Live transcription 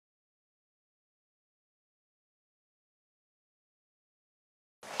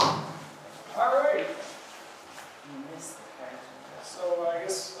All right. You missed the part. So I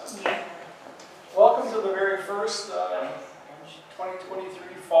guess welcome to the very first 2023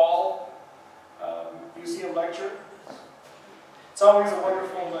 fall museum lecture. It's always a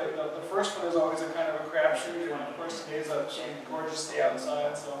wonderful, the first one is always a kind of a crapshoot, and of course today's a gorgeous day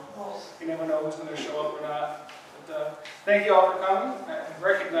outside, so you never know who's going to show up or not. But thank you all for coming. I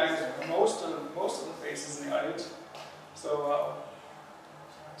recognize most of the faces in the audience. So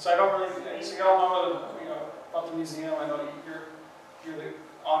I don't really, so you all know, about the museum. I know you're the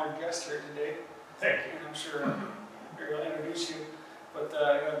honored guest here today. Thank you. And I'm sure Barry will introduce you. But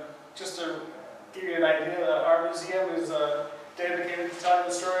just to give you an idea, our museum is dedicated to telling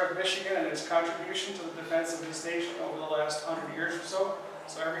the story of Michigan and its contribution to the defense of this nation over the last 100 years or so.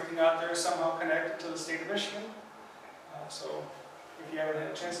 So everything out there is somehow connected to the state of Michigan. So if you haven't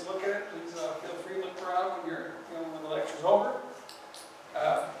had a chance to look at it, please feel free to look around when the lecture's over.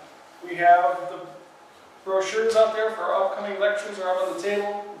 We have the brochures out there for our upcoming lectures are up on the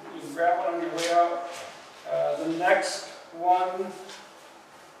table. You can grab one on your way out. The next one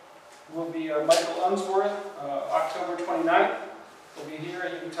will be Michael Unsworth, October 29th. We'll be here.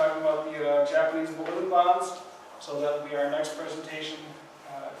 He'll be talking about the Japanese balloon bombs. So that will be our next presentation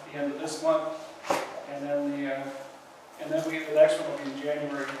at the end of this month. And then the next one will be in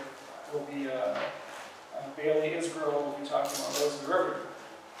January. Will be Bailey Israel will be talking about Rose of the River.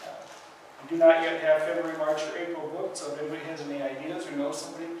 We do not yet have February, March, or April booked, so if anybody has any ideas or knows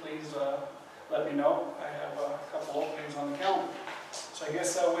somebody, please let me know. I have a couple openings on the calendar. So I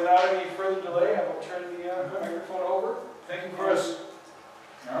guess without any further delay, I will turn the microphone over. Thank you, Chris.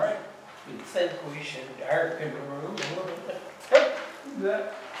 All right. You think we should darken the room a little bit? Yep, do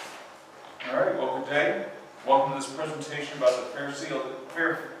that. All right. Well, good day. Welcome to this presentation about the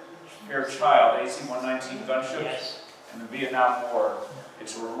Fairchild AC-119 gunships Yes. and the Vietnam War.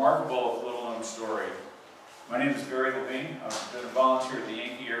 It's a remarkable, little-known story. My name is Barry Levine. I've been a volunteer at the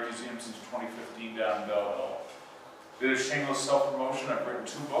Yankee Air Museum since 2015 down in Belleville. Bit of shameless self-promotion. I've written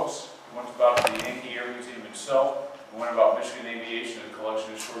 2 books. One's about the Yankee Air Museum itself, and one about Michigan aviation, a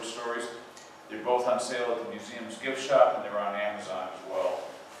collection of short stories. They're both on sale at the museum's gift shop, and they're on Amazon as well.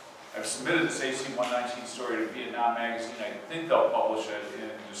 I've submitted this AC-119 story to Vietnam Magazine. I think they'll publish it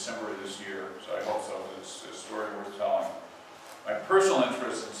in December of this year, so I hope so. It's a story worth telling. My personal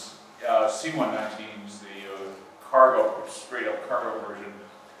interest is C-119s, the cargo, straight-up cargo version.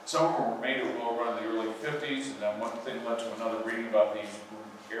 Some of them were made at Willow Run in the early 50s, and then one thing led to another, reading about these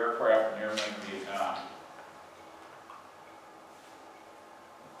aircraft and airmen in Vietnam.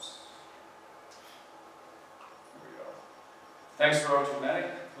 There we go. Thanks to Road to Medic,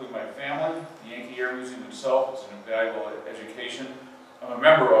 including my family. The Yankee Air Museum itself is an invaluable education. I'm a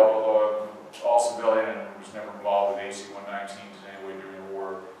member of, although I'm all civilian and was never involved with AC-119s in any way during the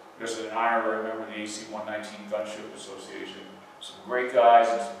war. Just an honor to remember the AC-119 Gunship Association. Some great guys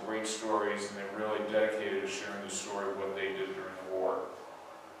and some great stories, and they're really dedicated to sharing the story of what they did during the war.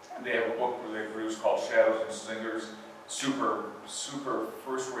 And they have a book where they produced called Shadows and Stingers. Super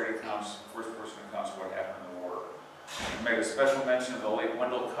first-rate accounts, first-person accounts of what happened in the war. I made a special mention of the late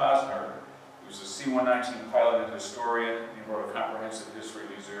Wendell Cosner. He was a C-119 pilot and historian. He wrote a comprehensive history of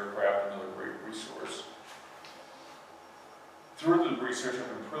these aircraft, another great resource. Through the research, I've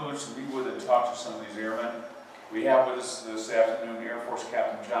been privileged to meet with and talk to some of these airmen. We have with us this afternoon Air Force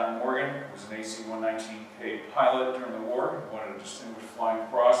Captain John Morgan, who was an AC-119K pilot during the war. He won a Distinguished Flying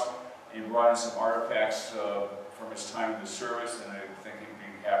Cross, and he brought in some artifacts from his time in the service, and I think he'd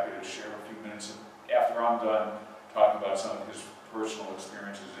be happy to share a few minutes after I'm done talking about some of his personal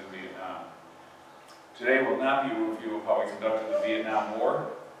experiences in Vietnam. Today will not be a review of how we conducted the Vietnam War.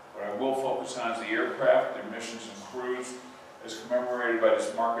 What I will focus on is the aircraft, their missions and crews, as commemorated by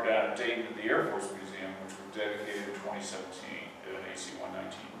this marker down at Dayton at the Air Force Museum, which was dedicated in 2017 at an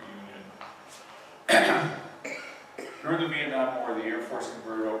AC-119 reunion. During the Vietnam War, the Air Force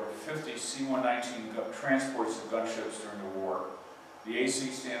converted over 50 C-119 transports to gunships during the war. The AC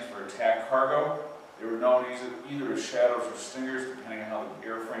stands for attack cargo. They were known either as Shadows or Stingers, depending on how the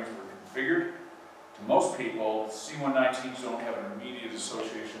airframes were configured. To most people, C-119s don't have an immediate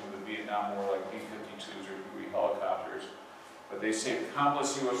association with the Vietnam War like B-52s or Huey helicopters. But they saved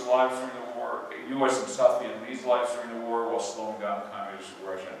countless U.S. lives during the war, U.S. and South Vietnamese lives during the war while slowing down communist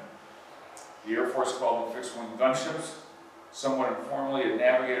aggression. The Air Force called them fixed-wing gunships. Somewhat informally, a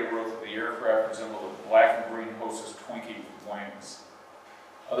navigator wrote that the aircraft resembled a black and green Hostess Twinkie with wings.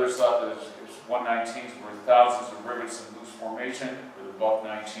 Others thought that its 119s were thousands of rivets in loose formation, where the Buck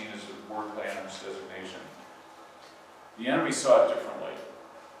 19 is a wordplay on its designation. The enemy saw it differently.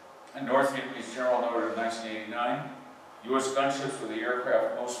 A North Vietnamese general noted in 1989, U.S. gunships were the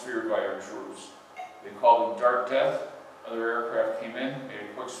aircraft most feared by our troops. They called them Dark Death. Other aircraft came in, made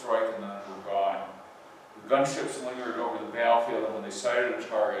a quick strike, and then were gone. The gunships lingered over the battlefield, and when they sighted a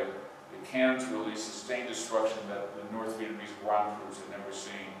target, the cannons released sustained destruction that the North Vietnamese ground crews had never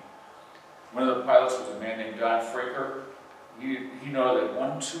seen. One of the pilots was a man named Don Fraker. He knew that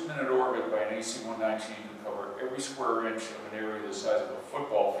one 2-minute orbit by an AC-119 could cover every square inch of an area the size of a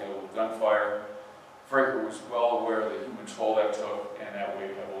football field with gunfire. Fraker was well aware of the human toll that took, and that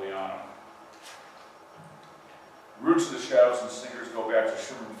weighed heavily on him. Roots of the Shadows and Stingers go back to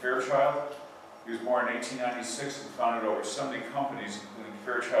Sherman Fairchild. He was born in 1896 and founded over 70 companies, including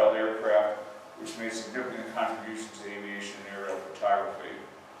Fairchild Aircraft, which made significant contributions to aviation and aerial photography.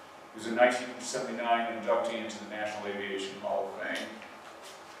 He was a 1979 inductee into the National Aviation Hall of Fame.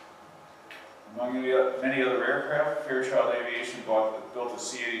 Among many other aircraft, Fairchild Aviation built a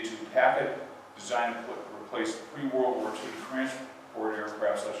C-82 Packet, designed to replace pre-World War II transport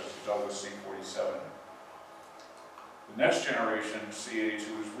aircraft such as the Douglas C-47. The next generation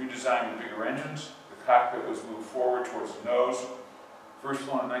C-82 was redesigned with bigger engines. The cockpit was moved forward towards the nose. First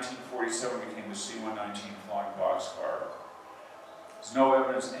flown in 1947, became the C-119 flying boxcar. There's no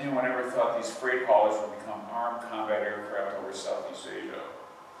evidence anyone ever thought these freight haulers would become armed combat aircraft over Southeast Asia.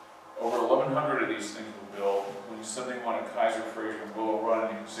 Over 1,100 of these things were built, including 71 at Kaiser Fraser and Willow Run,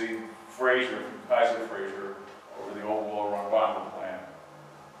 and you can see Fraser from Kaiser Fraser over the old Willow Run bomber plant.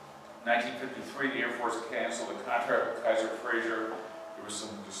 In 1953, the Air Force canceled the contract with Kaiser Fraser. There was some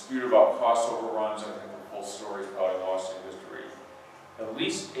dispute about cost overruns. I think the full story is probably lost in history. At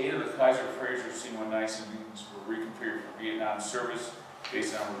least 8 of the Kaiser Fraser C-119s were reconfigured for Vietnam service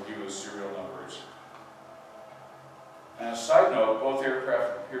based on review of serial numbers. And a side note, both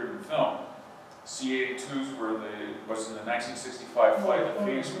aircraft appeared in film. C-82s was in the 1965 flight of the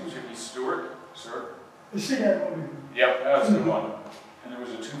Phoenix with Jimmy Stewart. Sir? You see that movie? Yep, that was a good one. And there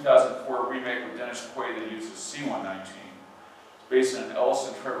was a 2004 remake with Dennis Quaid that used a C-119. Based on an Ellis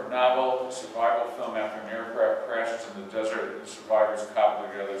and Trevor novel, a survival film after an aircraft crashes in the desert and the survivors cobble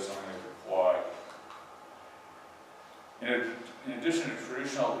together something they could fly. In addition to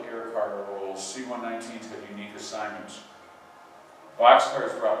traditional air cargo roles, C-119s have unique assignments.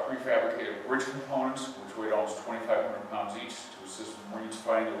 Boxcars drop prefabricated bridge components, which weighed almost 2,500 pounds each, to assist Marines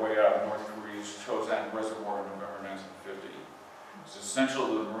fighting their way out of North Korea's Chosan Reservoir in November 1950. It's essential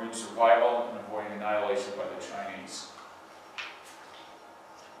to the Marine survival and avoiding annihilation by the Chinese.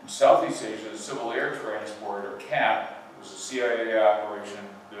 In Southeast Asia, the Civil Air Transport, or CAP, was a CIA operation,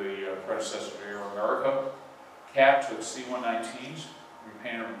 the predecessor to Air America. CAP took C-119s,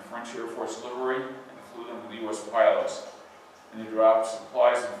 repainted them in French Air Force livery, and flew them with U.S. pilots. And they dropped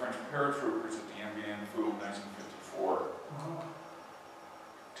supplies and French paratroopers at the Bien Phu in 1954.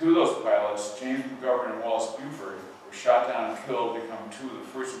 Two of those pilots, James McGovern and Wallace Buford, were shot down and killed, becoming 2 of the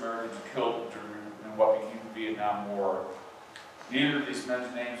first Americans killed in what became the Vietnam War. Neither of these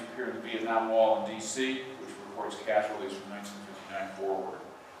men's names appear in the Vietnam Wall in D.C., which reports casualties from 1959 forward.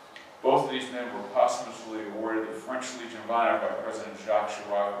 Both of these men were posthumously awarded the French Legion of Honor by President Jacques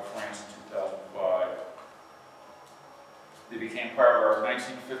Chirac of France in 2005. They became part of our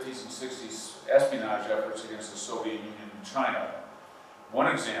 1950s and 60s espionage efforts against the Soviet Union and China. One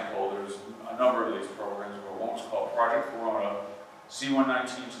example, there's a number of these programs, but one was called Project Corona.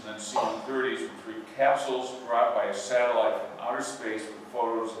 C-119s and then C-130s retrieved capsules brought by a satellite from outer space with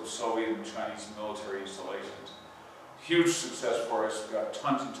photos of Soviet and Chinese military installations. Huge success for us. We got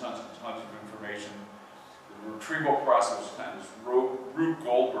tons and tons and tons of information. The retrieval process was kind of this Rube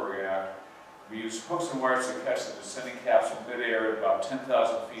Goldberg act. We used hooks and wires to catch the descending capsule midair at about 10,000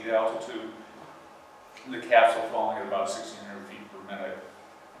 feet altitude, and the capsule falling at about 1,600 feet per minute.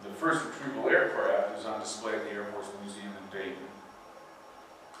 The first retrieval aircraft is on display at the Air Force Museum in Dayton.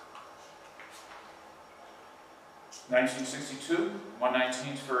 1962,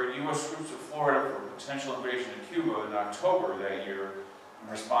 119s ferried U.S. troops to Florida for a potential invasion of Cuba in October that year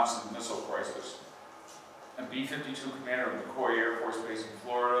in response to the missile crisis. A B-52 commander of McCoy Air Force Base in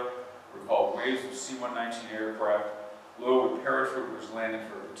Florida recalled waves of C-119 aircraft loaded with paratroopers landing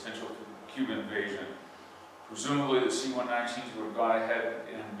for a potential Cuban invasion. Presumably, the C-119s would have gone ahead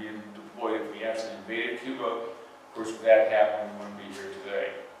and been deployed if we actually invaded Cuba. Of course, if that happened, we wouldn't be here today.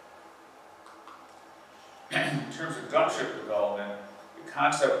 In terms of gunship development, the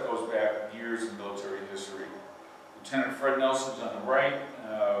concept goes back years in military history. Lieutenant Fred Nelson's on the right,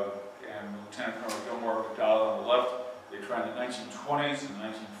 and Lieutenant Colonel Gilmore McDonald on the left. They tried in the 1920s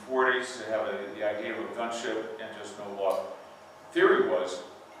and 1940s to have the idea of a gunship, and just no luck. The theory was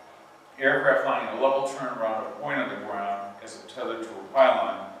aircraft flying a level turn around a point on the ground as if tethered to a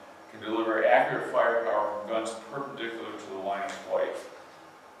pylon can deliver accurate accurate firepower from guns perpendicular to the line of flight.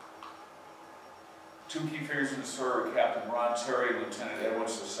 Two key figures in the story are Captain Ron Terry and Lieutenant Edwin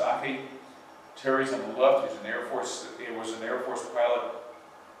Sasaki. Terry's on the left. He was an Air Force pilot,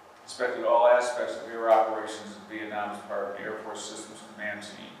 inspected all aspects of air operations in Vietnam as part of the Air Force Systems Command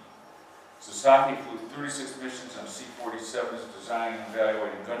Team. Sasaki flew 36 missions on C-47s designing and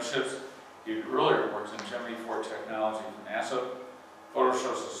evaluating gunships. He had earlier worked in Gemini 4 technology for NASA. Photos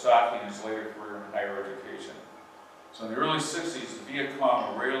show Sasaki in his later career in higher education. So in the early 60s, the Viet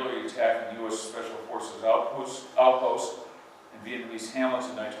Cong were regularly attacking U.S. Special Forces outposts and Vietnamese hamlets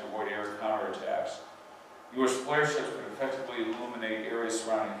at night to avoid air counterattacks. U.S. flare ships could effectively illuminate areas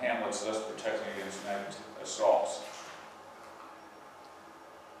surrounding hamlets, thus protecting against night assaults.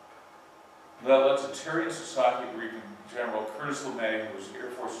 That led to Terry and Sasaki briefing General Curtis LeMay, who was the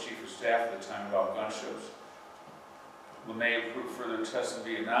Air Force Chief of Staff at the time, about gunships. LeMay approved further tests in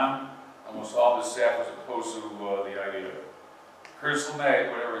Vietnam. Almost all of his staff was opposed to the idea. Curtis LeMay,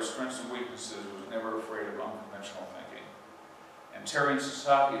 whatever his strengths and weaknesses, was never afraid of unconventional thinking. And Terry and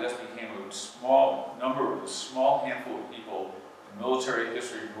Sasaki thus became a small handful of people in military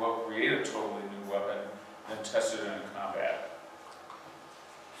history who helped create a totally new weapon, then tested it in combat.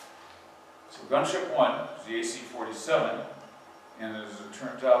 So Gunship 1 is the AC-47, and as it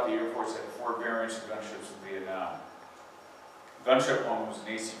turns out, the Air Force had 4 variants of gunships in Vietnam. Gunship 1 was an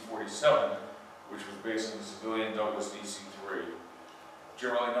AC-47, which was based on the civilian Douglas DC-3.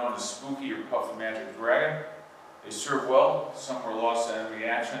 Generally known as Spooky or Puff the Magic Dragon, they served well. Some were lost to enemy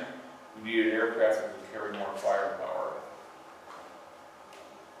action. We needed aircraft that could carry more firepower.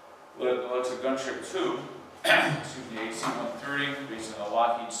 Led to Gunship 2, excuse me, AC-130, based on the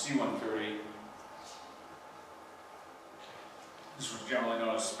Lockheed C-130. This was generally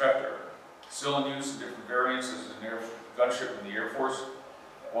known as Spectre. Still in use in different variants as an gunship in the Air Force.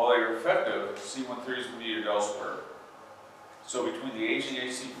 While they were effective, C-130s were needed elsewhere. So between the aging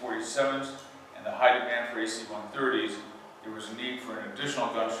AC-47s and the high demand for AC-130s, there was a need for an additional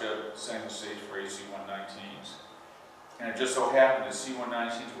gunship, setting the stage for AC-119s. And it just so happened that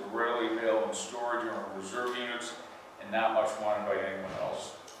C-119s were readily available in storage or in reserve units and not much wanted by anyone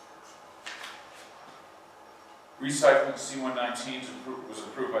else. Recycling C-119s was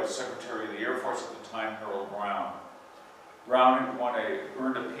approved by the Secretary of the Air Force at the time, Harold Brown. Brown had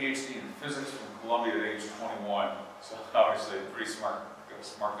earned a PhD in physics from Columbia at age 21, so obviously a pretty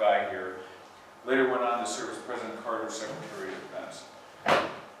smart guy here. Later went on to serve as President Carter's Secretary of Defense.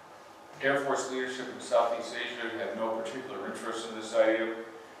 Air Force leadership in Southeast Asia had no particular interest in this idea.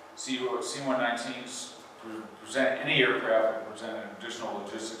 C-119s present any aircraft would present an additional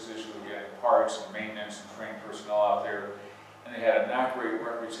logistics issue of getting parts and maintenance and trained personnel out there, and they had a not great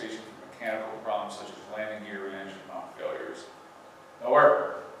reputation for mechanical problems such as landing gear and engine mount failures. However,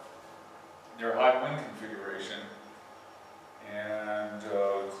 their high wing configuration and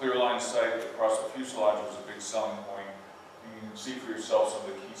clear line of sight across the fuselage was a big selling point. You can see for yourself some of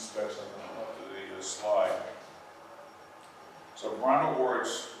the key specs up to the slide. So Brown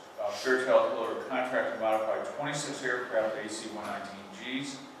awards Fairchild Hiller a contract to modify 26 aircraft AC-119Gs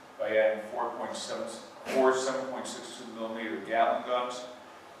by adding four 7.62mm Gatling guns.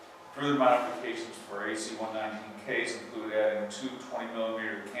 Further modifications for AC-119Ks include adding 2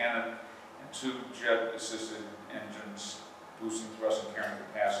 20mm cannon and 2 jet-assisted engines, boosting thrust and carrying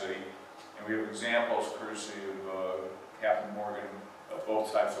capacity. And we have examples, courtesy of Captain Morgan, of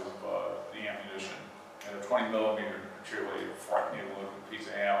both types of the ammunition. And a 20mm, particularly frightening looking piece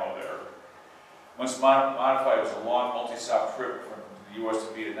of ammo there. Once modified, it was a long multi-stop trip from the U.S.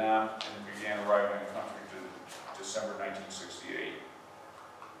 to Vietnam, and it began arriving in the country to December 1968.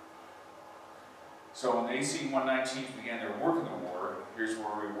 So when the AC-119s began their work in the war, here's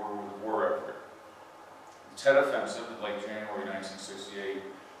where we were with the war effort. The Tet Offensive in late January 1968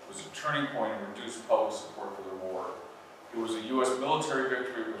 was a turning point and reduced public support for the war. It was a U.S. military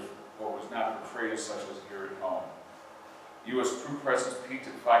victory, but was not portrayed as such as here at home. U.S. crew presence peaked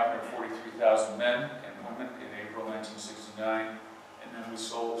at 543,000 men and women in April 1969, and then we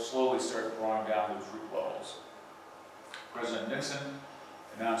slowly started drawing down the troop levels. President Nixon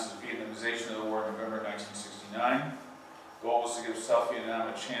announced the Vietnamization of the war in November 1969. The goal was to give South Vietnam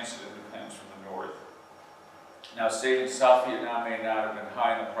a chance at independence from the North. Now, saving South Vietnam may not have been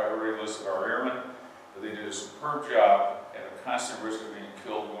high on the priority list of our airmen, but they did a superb job at a constant risk of being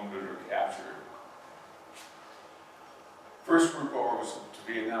killed, wounded, or captured. First group over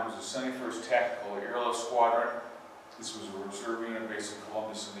to Vietnam was the 71st Tactical Airlift Squadron. This was a reserve unit based in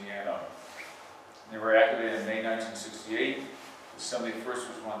Columbus, Indiana. They were activated in May 1968. The 71st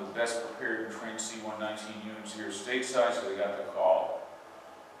was one of the best prepared and trained C-119 units here stateside, so they got the call.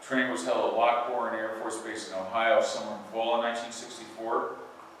 Training was held at Lockbourne Air Force Base in Ohio summer and fall in 1964.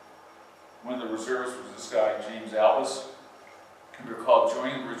 One of the reserves was this guy, James Albus. He recalled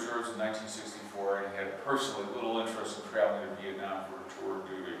joining the reserves in 1964 and he had personally little interest in traveling to Vietnam for a tour of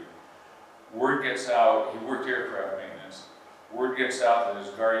duty. Word gets out, he worked aircraft maintenance. Word gets out that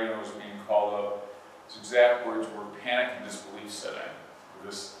his guardian was being called up. His exact words were panic and disbelief set in for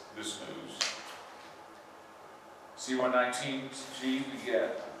this news. C-119G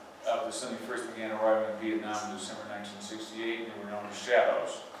the 71st began arriving in Vietnam in December 1968, and they were known as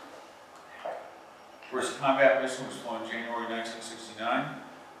Shadows. First combat mission was flown in January 1969. The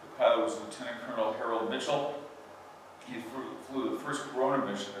pilot was Lieutenant Colonel Harold Mitchell. He flew the first Corona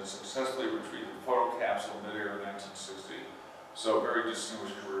mission and successfully retrieved the photo capsule in mid-air in 1960. So a very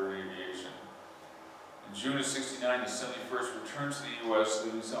distinguished career in aviation. In June of '69, the 71st returned to the U.S.,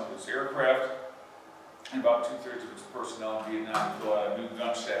 leaving some of its aircraft and about 2/3 of its personnel in Vietnam to fill out a new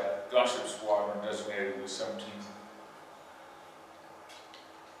gunship squadron designated the 17th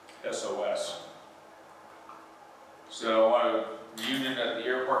SOS. So a reunion at the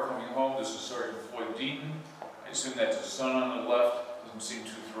airport coming home. This is Sergeant Floyd Deaton. I assume that's his son on the left. Doesn't seem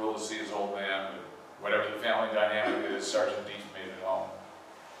too thrilled to see his old man, but whatever the family dynamic is, Sergeant Deaton made it home.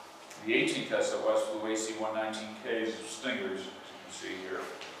 The 18th SOS flew AC-119Ks, Stingers, as you can see here.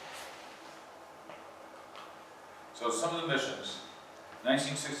 So some of the missions.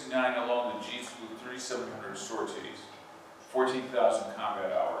 1969 alone, the Gs flew 3,700 sorties, 14,000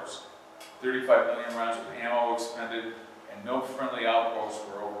 combat hours, 35 million rounds of ammo expended, and no friendly outposts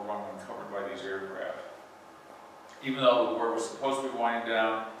were overrun when covered by these aircraft. Even though the war was supposed to be winding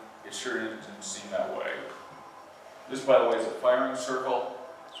down, it sure didn't seem that way. This, by the way, is a firing circle.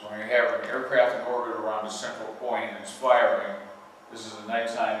 So when you have an aircraft in orbit around a central point and it's firing, this is a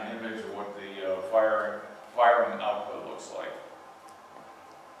nighttime image of what the firing output looks like.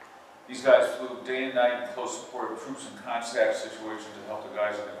 These guys flew day and night in close support of troops in contact situations to help the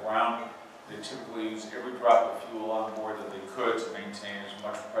guys on the ground. They typically used every drop of fuel on board that they could to maintain as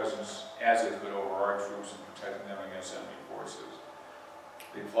much presence as they could over our troops and protecting them against enemy forces.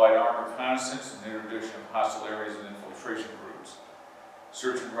 They applied armed reconnaissance and interdiction of hostile areas and infiltration groups.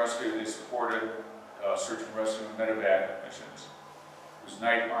 Search and rescue, they supported search and rescue and medevac missions. It was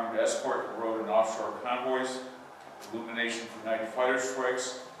night armed escort for road and offshore convoys, illumination for night fighter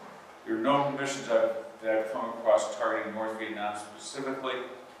strikes. There are no missions that have come across targeting North Vietnam specifically.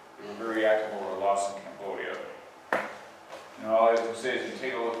 They were very active over Laos and Cambodia. And all I have to say is, you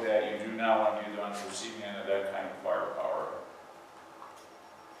take a look at that, you do not want to be on the receiving end of that kind of firepower.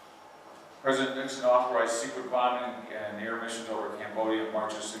 President Nixon authorized secret bombing and air missions over Cambodia in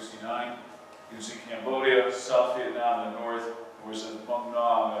March of '69. You can see Cambodia, South Vietnam in the north, which is Bung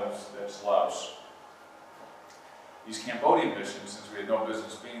Nam, that's Laos. These Cambodian missions, since we had no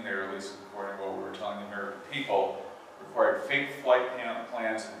business being there, at least according to what we were telling the American people, required fake flight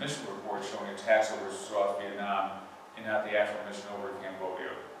plans and mission reports showing attacks over South Vietnam and not the actual mission over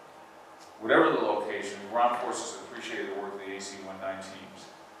Cambodia. Whatever the location, ground forces appreciated the work of the AC-119s.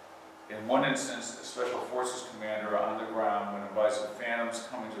 In one instance, a Special Forces commander on the ground, when advised of Phantoms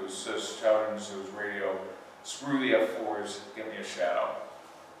coming to assist, shouted into his radio, "Screw the F-4s, get me a shadow."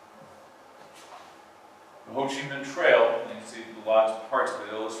 The Ho Chi Minh Trail, and you can see lots of parts of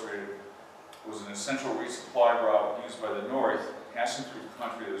it illustrated, was an essential resupply route used by the North, passing through the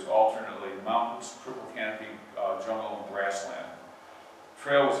country that was alternately mountains, triple canopy, jungle, and grassland. The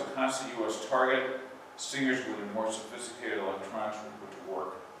trail was a constant U.S. target. Stingers with more sophisticated electronics were put to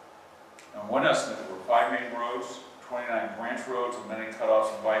work. Now, one estimate, there were 5 main roads, 29 branch roads, and many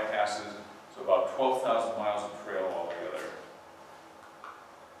cutoffs and bypasses, so about 12,000 miles of trail altogether.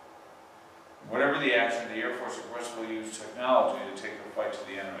 Whatever the action, the Air Force aggressively used technology to take the fight to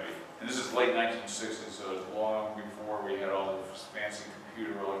the enemy. And this is late 1960s, so it's long before we had all the fancy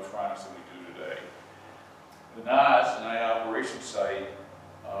computer electronics that we do today. The NOS, the Night Operations Site,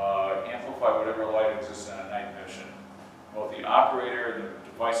 amplified whatever light exists on a night mission. Both the operator and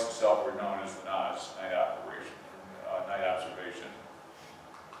the device itself were known as the NOS, Night Observation.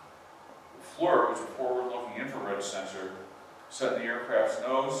 The FLIR was a forward-looking infrared sensor set in the aircraft's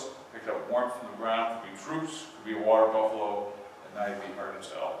nose, picked up warmth from the ground, could be troops, could be a water buffalo, at night it'd be hard to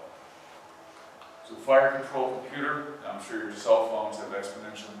tell. So fire control computer, I'm sure your cell phones have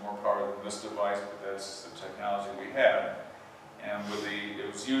exponentially more power than this device, but that's the technology we had. And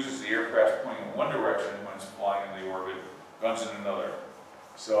it was used as the aircraft pointing in one direction when it's flying in the orbit, guns in another.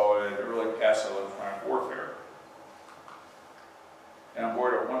 So it really passed electronic warfare. And on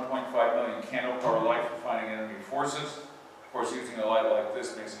board a 1.5 million candle power light for finding enemy forces. Of course, using a light like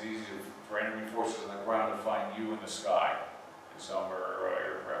this makes it easy for enemy forces on the ground to find you in the sky in some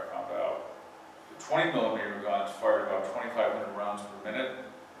aircraft 20mm guns fired about 2,500 rounds per minute.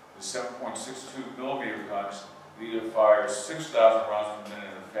 The 7.62mm guns either fire 6,000 rounds per minute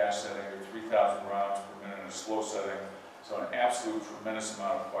in a fast setting or 3,000 rounds per minute in a slow setting, so an absolute tremendous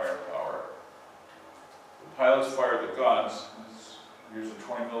amount of firepower. The pilots fired the guns. Here's a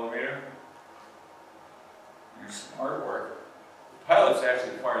 20mm. Here's some artwork. The pilots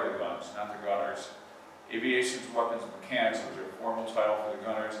actually fire the guns, not the gunners. Aviation's weapons mechanics was their formal title for the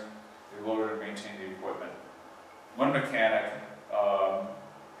gunners. They loaded and maintained the equipment. One mechanic,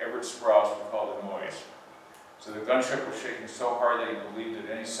 Everett Sprouse, would call the noise. So the gunship was shaking so hard that he believed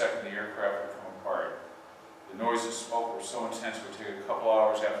that any second the aircraft would come apart. The noise and smoke were so intense it would take a couple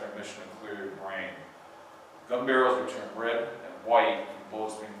hours after a mission to clear the brain. Gun barrels would turn red and white from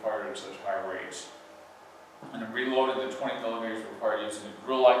bullets being fired at such high rates. And in reloading, the 20mm required using a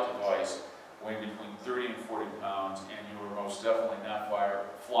drill-like device weighing between 30 and 40 pounds, and you were most definitely not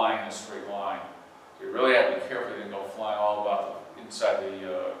flying in a straight line. So you really had to be careful you didn't go flying all about inside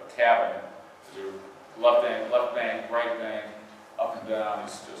the cabin. Left bank, right bank, up and down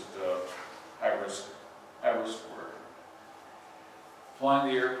is just high risk work.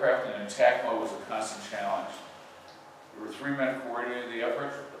 Flying the aircraft in attack mode was a constant challenge. There were 3 men coordinating the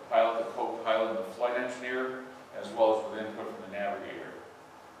effort: the pilot, the co-pilot, and the flight engineer, as well as with input from the navigator.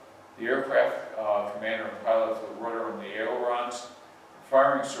 The aircraft commander and pilot flew rudder in the ailerons. The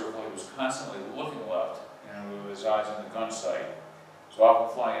firing circle, he was constantly looking left and with his eyes on the gun sight. So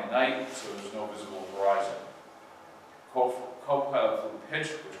often flying at night, so there was no visible horizon. Co-pilot flew pitch,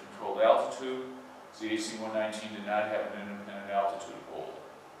 which controlled altitude. The AC-119 did not have an independent altitude hold.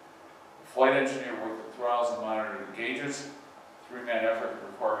 The flight engineer worked the throttles and monitored the gauges. 3-man effort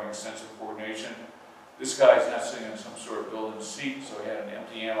requiring extensive coordination. This guy's not sitting in some sort of built-in seat, so he had an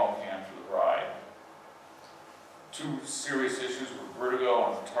empty ammo can for the ride. 2 serious issues were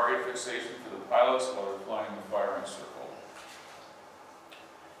vertigo and target fixation for the pilots while they were flying the firing circle.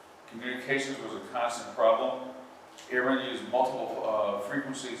 Communications was a constant problem. Airmen used multiple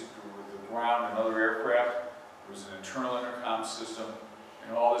frequencies with the ground and other aircraft. There was an internal intercom system,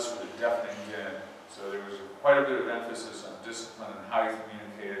 and all this with a deafening din. So there was quite a bit of emphasis on discipline and how you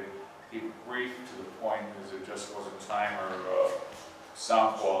communicated, keep it brief to the point, because there just wasn't time or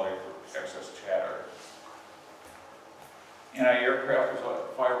sound quality for excess chatter. Anti-aircraft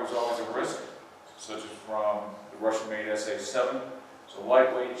fire was always a risk, such as from the Russian-made SA-7. So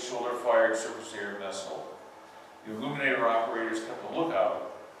lightweight, shoulder-fired surface-to-air missile. The illuminator operators kept a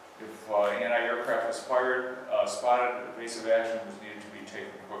lookout. If anti-aircraft was fired, spotted, evasive action was needed to be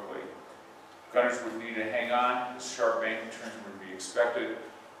taken quickly. Gunners would need to hang on. The sharp bank turns would be expected.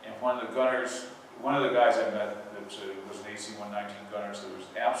 And one of the guys I met that was an AC-119 gunner, so there was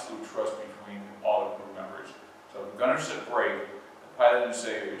absolute trust between all the crew members. So if the gunner said break, the pilot didn't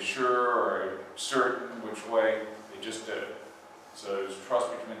say, "Are you sure?" or "Are you certain?" which way. They just did it. So there's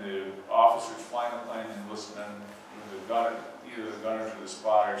trust between the officers flying the plane and listening, either the gunners or the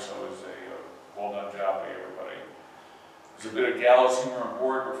spotters, so it was a well-done job by everybody. There's a bit of gallows humor on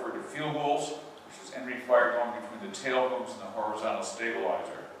board referred to field goals, which is enemy fire going between the tail booms and the horizontal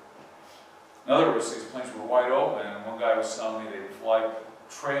stabilizer. Another risk, these planes were wide open, and one guy was telling me they'd fly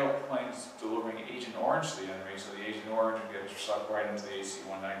trail planes delivering Agent Orange to the enemy, so the Agent Orange would get sucked right into the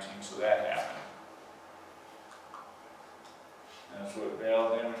AC-119, so that happened. And that's what battle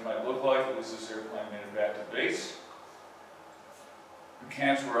damage might look like. At least this airplane made it back to base.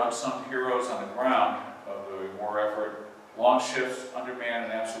 Mechanics were unsung heroes on the ground of the war effort. Long shifts, undermanned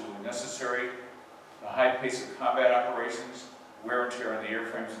and absolutely necessary. The high pace of combat operations, wear and tear on the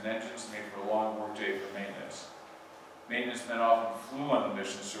airframes and engines made for a long workday for maintenance. Maintenance men often flew on the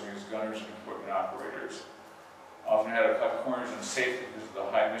mission, serving as gunners and equipment operators. Often had to cut corners in safety because of the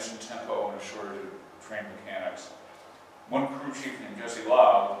high mission tempo and a shortage of trained mechanics. One crew chief named Jesse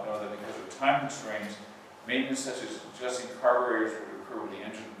Laos noted that because of time constraints, maintenance such as adjusting carburetors would occur with the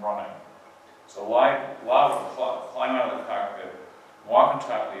engine running. So Laos would climb out of the cockpit, walk on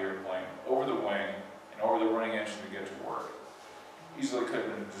top of the airplane, over the wing, and over the running engine to get to work. Easily could have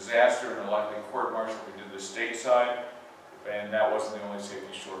been a disaster and a likely court-martial if we did this stateside, and that wasn't the only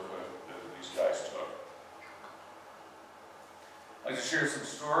safety shortcut that these guys took. I'd like to share some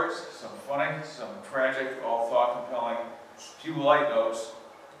stories, some funny, some tragic, all thought-compelling. A few light notes.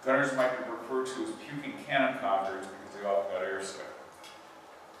 Gunners might be referred to as puking cannon cockers because they often got airsick.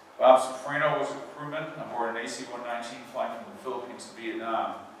 Bob Sofrino was a crewman aboard an AC-119 flying from the Philippines to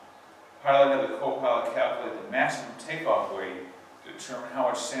Vietnam. The pilot had the co-pilot calculate the maximum takeoff weight to determine how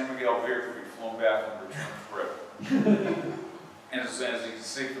much San Miguel beer could be flown back on the return trip. And as you can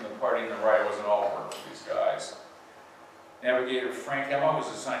see from the party on the right, it wasn't all work for these guys. Navigator Frank Emma was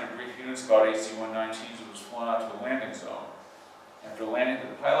assigned to brief units about AC-119s and was flown out to the landing zone. After landing,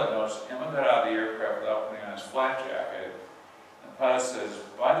 the pilot noticed Emma got out of the aircraft without putting on his flak jacket. And the pilot says,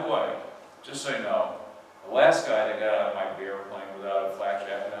 "By the way, just so you know, the last guy that got out of my airplane without a flak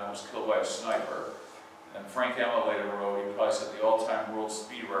jacket on was killed by a sniper." And Frank Emma later wrote he probably set the all-time world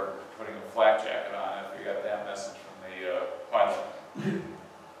speed record for putting a flak jacket on if he got that message from the pilot.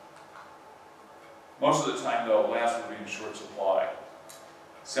 Most of the time, though, Laos would be in short supply.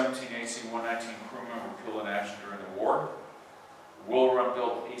 17 AC-119 crewmen were killed in action during the war. The Willow Run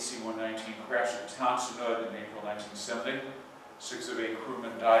built AC-119 crashed at Town Sanud in April 1970. 6 of 8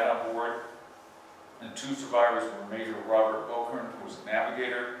 crewmen died on board. And 2 survivors were Major Robert Bochern, who was the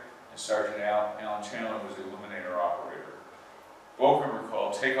navigator, and Sergeant Alan Chandler, who was the illuminator operator. Bochern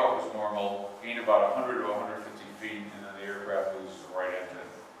recalled takeoff was normal, gained about 100 to 150 feet, and then the aircraft loses the right engine.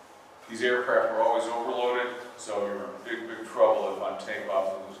 These aircraft were always overloaded, so you were in big trouble if on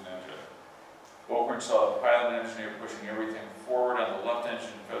takeoff you lose an engine. Bochern saw the pilot and engineer pushing everything forward on the left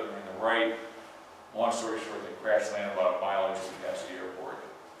engine, feathering the right. Long story short, they crash landed about a mile or 2 past the airport.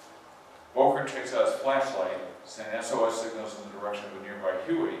 Bochern takes out his flashlight, sending SOS signals in the direction of a nearby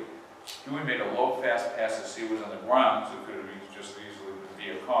Huey. Huey made a low, fast pass to see what was on the ground, so it could have just easily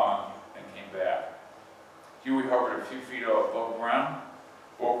be a Kong, and came back. Huey hovered a few feet above the ground.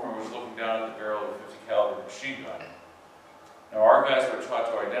 Bochern was looking down at the barrel of a 50 caliber machine gun. Now our guys were taught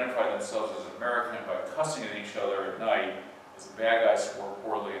to identify themselves as American by cussing at each other at night, as the bad guys swore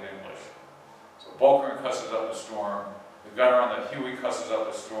poorly in English. So Bochern cusses up a storm, the gunner on the Huey cusses up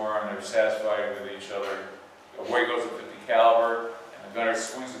a storm, they're satisfied with each other. Away goes a 50 caliber, and the gunner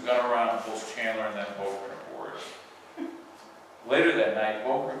swings the gun around and pulls Chandler and then Bochern aboard. Later that night,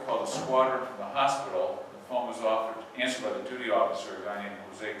 Bochern called a squadron from the hospital. The phone was answered by the duty officer, a guy named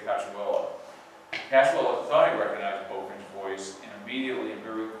Jose Cachuela. Cachuela thought he recognized Bochern's voice and immediately and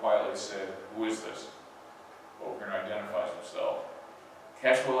very quietly said, "Who is this?" Bochern identifies himself.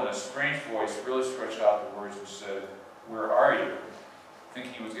 Cachuela, in a strange voice, really stretched out the words and said, "Where are you?"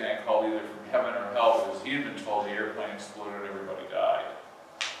 Thinking he was getting a call either from heaven or hell, because he had been told the airplane exploded and everybody died.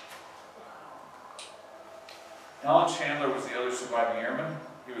 Alan Chandler was the other surviving airman.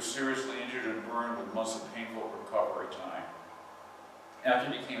 He was seriously injured and burned with months of painful recovery time.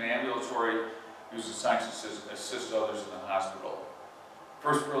 After he became ambulatory, he was assigned to assist others in the hospital.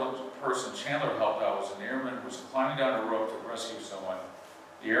 First person Chandler helped out was an airman who was climbing down a rope to rescue someone.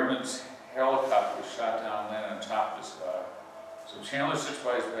 The airman's helicopter was shot down and landed on top of this guy. So Chandler sits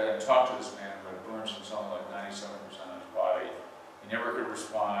by his bed and talked to this man who had burns from something like 97% of his body. He never could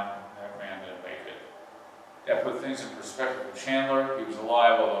respond, and that man didn't make it. That put things in perspective for Chandler. He was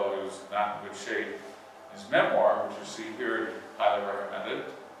alive, although he was not in good shape. His memoir, which you see here, highly recommended.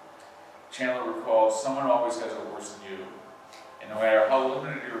 Chandler recalled, "Someone always has it worse than you. And no matter how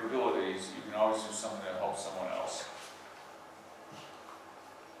limited your abilities, you can always do something to help someone else."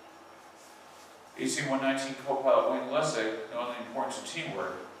 AC-119 co-pilot Wayne Lessig known the importance of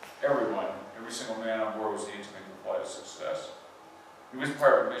teamwork. Every single man on board was needed to make the flight a success. He was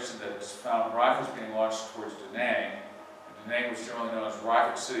part of a mission that found rockets being launched towards Da Nang, and Da Nang was generally known as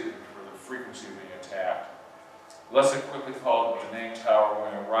Rocket City for the frequency of being attacked. Lessig quickly called the Da Nang Tower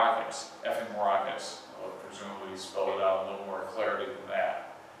one of rockets, effing rockets. Well, presumably he spelled it out in a little more clarity than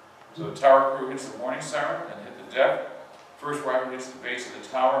that. So the tower crew hits the warning siren and hit the deck. First rocket hits the base of the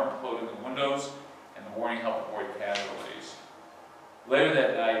tower, imploding the windows, and the warning helped avoid casualties. Later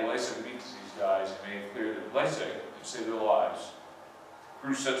that night, Lessig meets these guys and made it clear that Lessig could save their lives.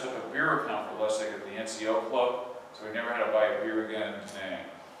 Crew sets up a beer account for Lessig at the NCO club, so he never had to buy a beer again in Da Nang.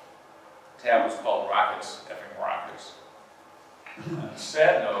 The tab was called Rockets, effing Rockets. On a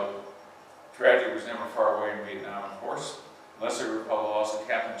sad note, tragedy was never far away in Vietnam, of course. Lessig recalled the loss of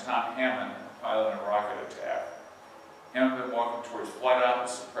Captain Tom Hammond, a pilot in a rocket attack. Hammond had been walking towards flight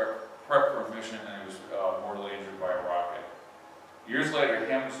office to prep for a mission, and he was mortally injured by a rocket. Years later,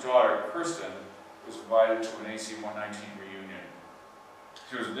 Hammond's daughter, Kirsten, was invited to an AC-119 reunion.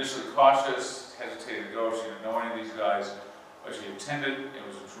 She was initially cautious, hesitated to go. She didn't know any of these guys, but she attended. It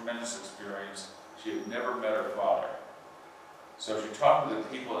was a tremendous experience. She had never met her father. So she talked with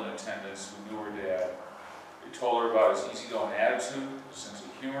the people in attendance who knew her dad. They told her about his easygoing attitude, his sense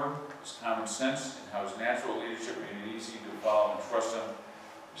of humor, his common sense, and how his natural leadership made it easy to follow and trust him.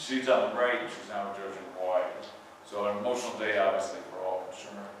 She's on the right, and she's now judging why. So an emotional day, obviously, for all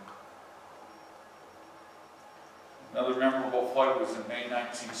concerned. Another memorable flight was in May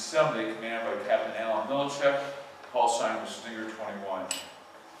 1970, commanded by Captain Alan Milicek. Call sign was Stinger 21.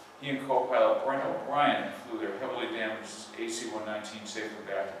 He and co-pilot Brent O'Brien flew their heavily damaged AC-119 safely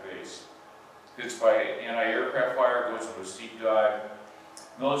back to base. hits by anti-aircraft fire, goes into a steep dive.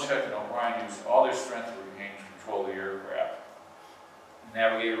 Militech and O'Brien used all their strength to regain control of the aircraft. The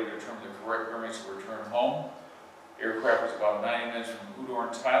navigator would determine the correct bearings to return home. Aircraft was about 90 minutes from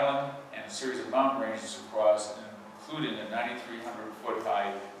Udon, Thailand, and a series of mountain ranges across, including a 9,300-foot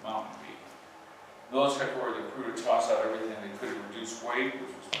high mountain peak. Militech ordered the crew to toss out everything they could to reduce weight,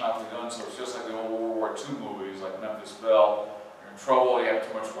 which was promptly done, so it's just like the old World War II movies, like Memphis Belle. You're in trouble, you have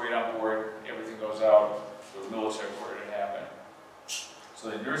too much weight on board, everything goes out, so the Militech ordered it to happen. So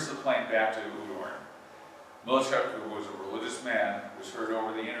they nursed the plane back to Udon. Militech, who was a religious man, was heard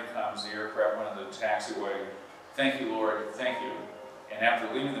over the intercom as the aircraft went into the taxiway. "Thank you, Lord, thank you." And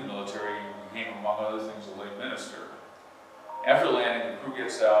after leaving the military, he became, among other things, a lay minister. After landing, the crew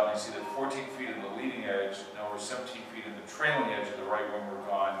gets out and they see that 14 feet in the leading edge and over 17 feet in the trailing edge of the right wing were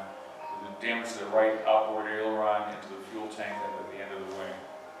gone, with the damage to the right outboard aileron and to the fuel tank at the end of the wing.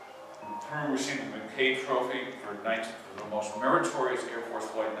 The crew received the McKay Trophy for the most meritorious Air Force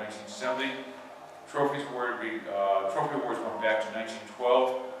flight in 1970. Trophy awards went back to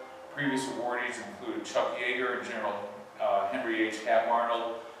 1912. Previous awardees included Chuck Yeager and General Henry H. Hap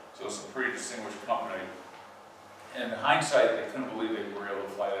Arnold, so it's a pretty distinguished company. In hindsight, they couldn't believe they were able to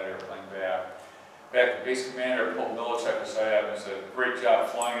fly that airplane back. The base commander pulled Militech aside and said, "Great job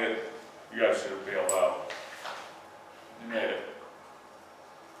flying it, you guys should have bailed out." They made it.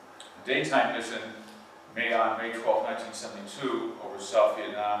 The daytime mission, on May 12, 1972, over South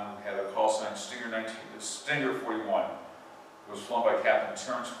Vietnam, had a call sign Stinger 41. It was flown by Captain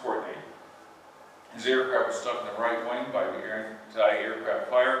Terrence Courtney. His aircraft was stuck in the right wing by the anti-aircraft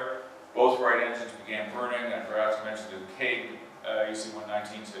fire. Both right engines began burning, and I forgot to mention the K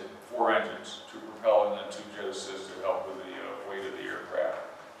AC-119s had 4 engines, 2 propellant and 2 jet assist to help with the weight of the aircraft.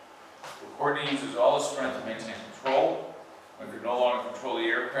 Courtney uses all his strength to maintain control. When he could no longer control the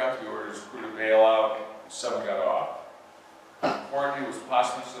aircraft, he ordered his crew to bail out, and 7 got off. Courtney was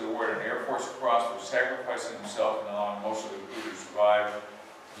posthumously awarded an Air Force Cross for sacrificing himself and allowing most of the crew to survive.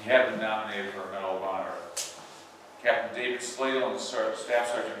 He had been nominated for a Medal of Honor. Captain David Slagle and Staff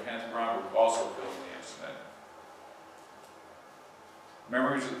Sergeant Kenneth Brown were also killed in the incident.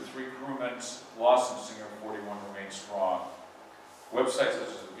 Memories of the 3 crewmen lost in Stinger 41 remain strong. Websites such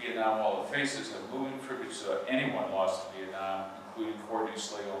as the Vietnam Wall of Faces have moving tributes to anyone lost in Vietnam, including Courtney,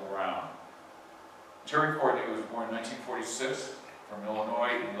 Slagle, and Brown. Terry Courtney was born in 1946 from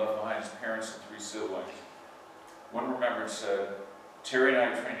Illinois, and he left behind his parents and 3 siblings. One remembrance said, "Terry and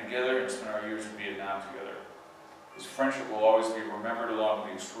I trained together and spent our years in Vietnam together. His friendship will always be remembered along with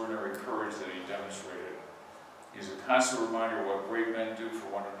the extraordinary courage that he demonstrated. He is a constant reminder of what great men do for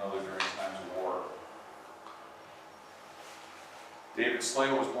one another during times of war." David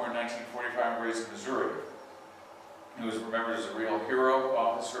Slagle was born in 1945 and raised in Missouri. He was remembered as a real hero,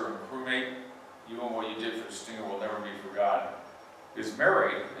 officer, and crewmate. "Even what you did for the Stinger will never be forgotten." He is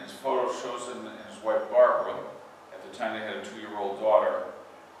married, and his photo shows him and his wife Barbara. At the time, they had a 2-year-old daughter.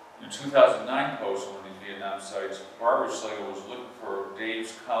 In a 2009 post on one of these Vietnam sites, Barbara Slagle was looking for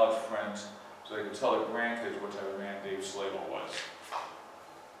Dave's college friends so they could tell their grandkids what type of man Dave Slagle was.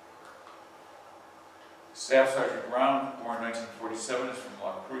 Staff Sergeant Brown, born in 1947, is from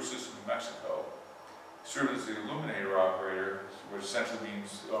Las Cruces, New Mexico. He served as the illuminator operator, which essentially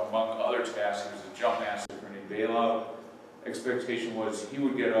means, among other tasks, he was the jump master for any bailout. Expectation was he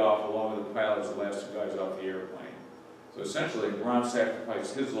would get off along with the pilot as the last 2 guys off the airplane. So essentially, Brown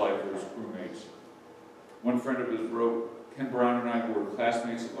sacrificed his life for his crewmates. One friend of his wrote, "Ken Brown and I were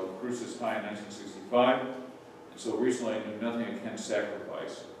classmates at Las Cruces High in 1965, and so recently I knew nothing of Ken's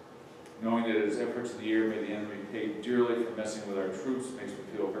sacrifice. Knowing that his efforts in the air made the enemy pay dearly for messing with our troops makes me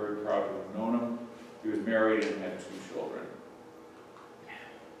feel very proud to have known him. He was married and had 2 children."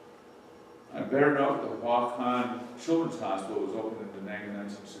 On a better note, the Hoa Khan Children's Hospital was opened in Da Nang in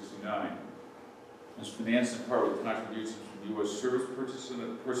 1969. It was financed in part with contributions from U.S. service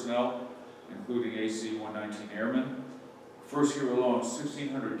personnel, including AC-119 airmen. The first year alone,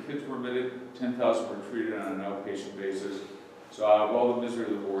 1,600 kids were admitted, 10,000 were treated on an outpatient basis. So out of all the misery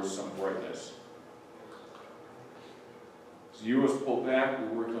of the war, some brightness. As the U.S. pulled back, we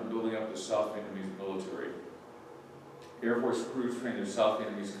worked on building up the South Vietnamese military. Air Force crews trained their South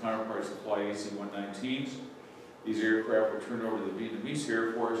Vietnamese counterparts to fly AC-119s. These aircraft were turned over to the Vietnamese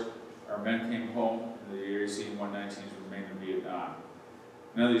Air Force. Our men came home, and the AC-119s remained in Vietnam.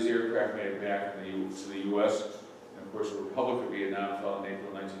 None of these aircraft made it back to the U.S., and of course the Republic of Vietnam fell in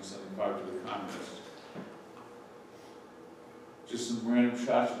April 1975 to the Communists. Just some random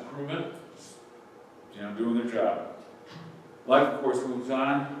shots of crewmen, doing their job. Life, of course, moves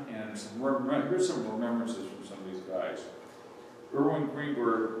on, and here's some remembrances from some of these guys. Erwin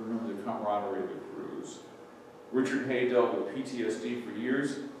Greenberg remembered the camaraderie of the crews. Richard Hay dealt with PTSD for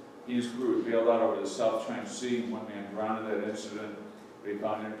years. He and his crew had bailed out over the South China Sea. One man drowned in that incident, but he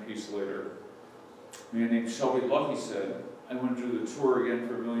found inner peace later. A man named Shelby Lucky said, I went to do the tour again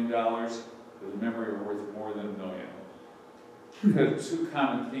for $1 million, but the memory were worth more than $1 million. Because two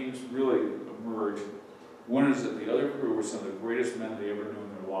common themes really emerged. One is that the other crew were some of the greatest men they ever knew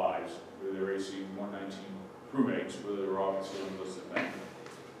in their lives, whether they were AC-119 crewmates, whether they were officers or enlisted men.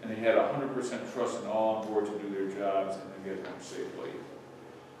 And they had 100% trust in all on board to do their jobs and then get home safely.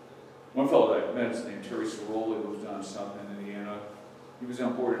 One fellow that I met is named Terry Ceroli, lives down in South Bend, Indiana. He was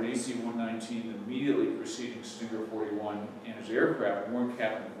on board an AC-119 immediately preceding Stinger 41, and his aircraft warned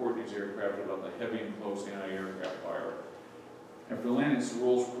Captain Courtney's aircraft about the heavy and close anti-aircraft fire. After landing,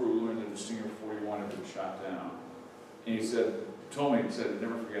 Ceroli's crew learned that the Stinger 41 had been shot down. And he told me, he'd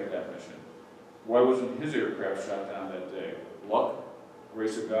never forget that mission. Why wasn't his aircraft shot down that day? Luck?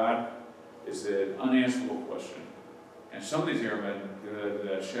 Grace of God? Is an unanswerable question. And some of these airmen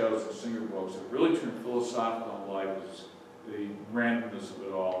that Shadows and Stinger books have really turned philosophical in life as the randomness of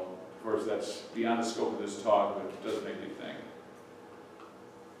it all. Of course, that's beyond the scope of this talk, but it does make me think.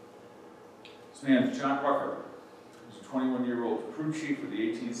 His name is John Rucker. He's a 21-year-old crew chief of the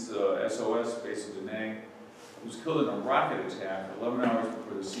 18th SOS based in Da Nang. He was killed in a rocket attack 11 hours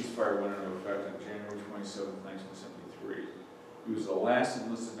before the ceasefire went into effect on January 27, 1973. He was the last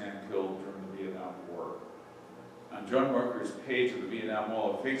enlisted man killed during the Vietnam War. On John Rucker's page of the Vietnam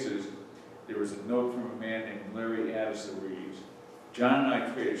Wall of Faces, there was a note from a man named Larry Addis that reads, John and I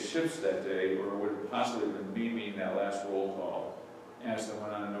traded ships that day, or it would have possibly been me meeting that last roll call. Addis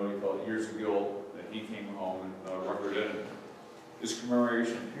went on to know he felt years ago that he came home and Rucker didn't. This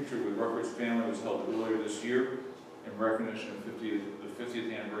commemoration picture with Rucker's family was held earlier this year in recognition of the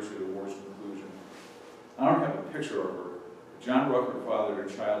 50th anniversary of the war's conclusion. I don't have a picture of her. John Rucker fathered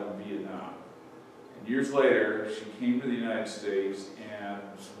a child in Vietnam. And years later, she came to the United States, and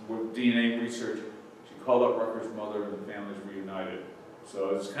with DNA research, she called up Rucker's mother, and the families reunited.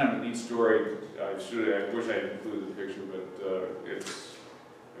 So it's kind of a neat story. I wish I had included the picture, but it's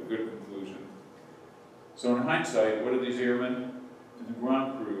a good conclusion. So in hindsight, what did these airmen and the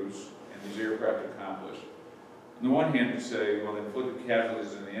ground crews and these aircraft accomplish? On the one hand, we say, well, they inflicted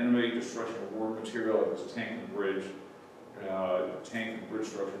casualties in the enemy, destruction of war material like this tank and bridge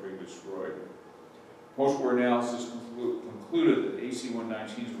structure being destroyed. Post-war analysis concluded that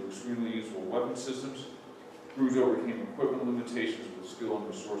AC-119s were extremely useful weapon systems. Crews overcame equipment limitations with skill and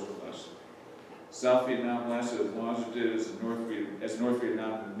resourcefulness. South Vietnam lasted as long as it did, as North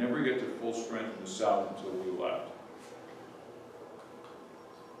Vietnam would never get to full strength in the South until we left.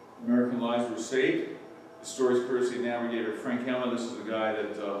 American lives were saved. The story's courtesy of navigator Frank Emma. This is the guy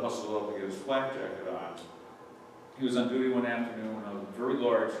that hustled up to get his flak jacket on. He was on duty one afternoon when a very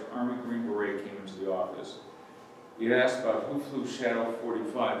large Army Green Beret came into the office. He asked about who flew Shadow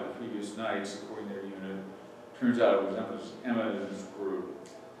 45 the previous night, supporting their unit. Turns out it was Emma and his crew.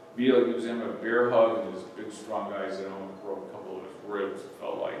 Immediately gives Emma a bear hug, and his big, strong guys that almost broke a couple of his ribs, it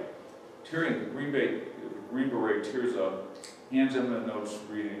felt like. Tearing, the Green Beret tears up, hands Emma a note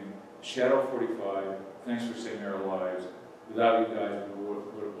reading, Shadow 45, thanks for saving our lives. Without you guys, we would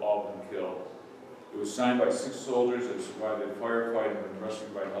have all been killed. It was signed by 6 soldiers that survived a firefight and been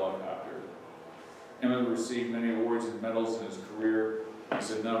rescued by helicopter. Emmett received many awards and medals in his career. He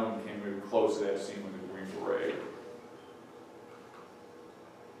said none of them came even close to that scene with the Green Beret.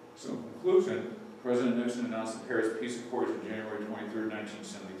 So in conclusion, President Nixon announced the Paris Peace Accords on January 23,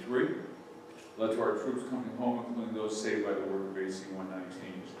 1973, led to our troops coming home, including those saved by the work of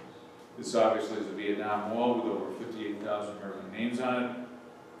AC-119s. This obviously is a Vietnam Wall with over 58,000 American names on it.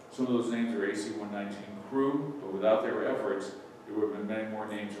 Some of those names are AC-119 crew, but without their efforts, there would have been many more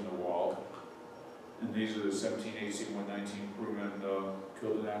names on the wall. And these are the 17 AC-119 crewmen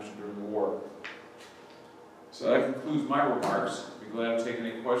killed in action during the war. So that concludes my remarks. I'd be glad to take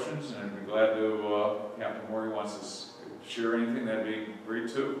any questions, and I'd be glad to, Captain Morgan wants to share anything, that'd be great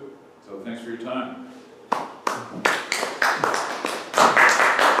too. So thanks for your time.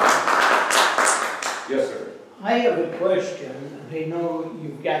 Yes, sir. I have a question. I know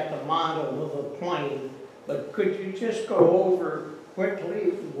you've got the model of the plane, but could you just go over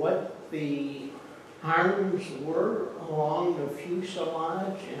quickly what the arms were along the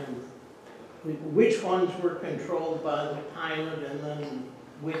fuselage and which ones were controlled by the pilot and then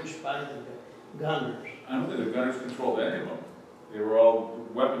which by the gunners? I don't think the gunners controlled any of them. They were all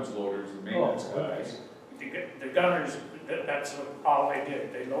weapons loaders and maintenance guys. The gunners, that's all they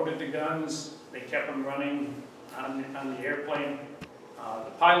did. They loaded the guns, they kept them running on the airplane.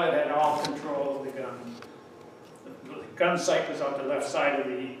 The pilot had all control of the gun. gun sight was on the left side of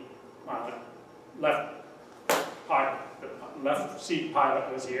the left part. The left seat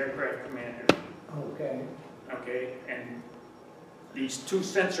pilot was the aircraft commander. Okay. Okay, and these two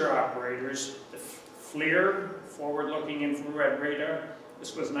sensor operators, the FLIR, forward-looking infrared radar,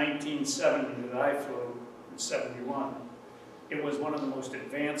 this was 1970 that I flew in 71. It was one of the most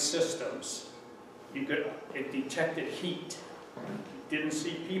advanced systems. It detected heat. It didn't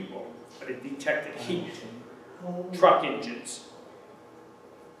see people, but it detected heat. Truck engines,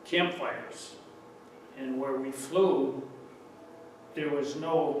 campfires. And where we flew, there was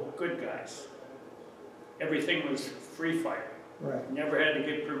no good guys. Everything was free fire. Right. Never had to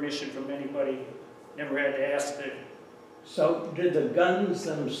get permission from anybody, never had to ask the... So did the guns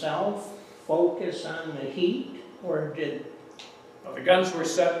themselves focus on the heat, or did... Well, the guns were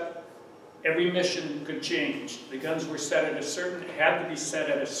set, every mission could change. The guns were set at had to be set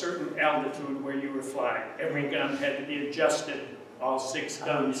at a certain altitude where you were flying. Every gun had to be adjusted, all 6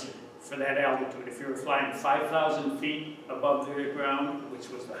 guns, for that altitude. If you were flying 5,000 feet above the ground, which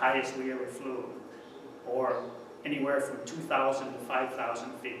was the highest we ever flew, or anywhere from 2,000 to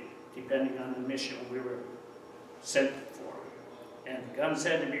 5,000 feet, depending on the mission we were sent for. And the guns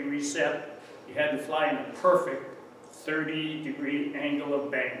had to be reset. You had to fly in a perfect 30-degree angle of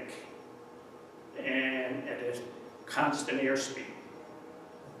bank and at a constant airspeed.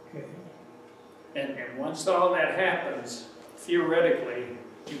 Okay. And once all that happens, theoretically,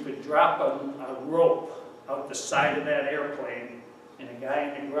 you could drop a rope out the side of that airplane, and a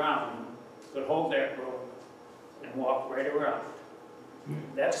guy in the ground could hold that rope and walk right around.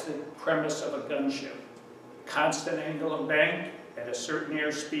 That's the premise of a gunship. Constant angle of bank at a certain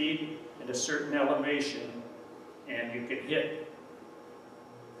airspeed at a certain elevation, and you could hit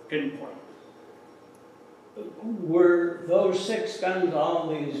pinpoint. Were those 6 guns all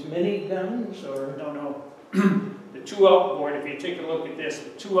these mini guns, or? No. The 2 outboard, if you take a look at this, the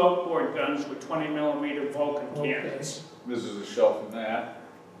 2 outboard guns were 20mm Vulcan cannons. This is a shell from that.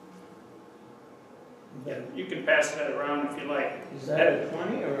 Yeah, you can pass that around if you like. Is that a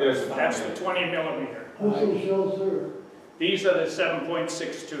 20 or Yes, a 5? That's the 20mm. What's those shells there? These are the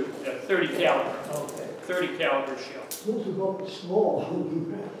 7.62, 30 caliber. Okay. 30 caliber shells. Those are about small.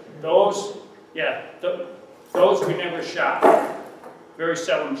 Those, yeah, those we never shot. Very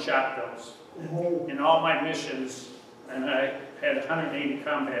seldom shot those. In all my missions, and I had 180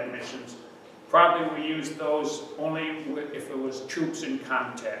 combat missions, probably we used those only if it was troops in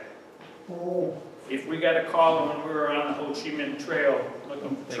contact. Oh, If we got a call when we were on the Ho Chi Minh Trail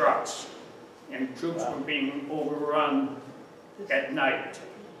looking for trucks, and troops were being overrun at night,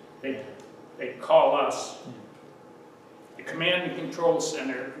 they'd call us. The command and control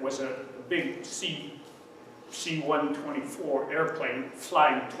center was a big AC-119 airplane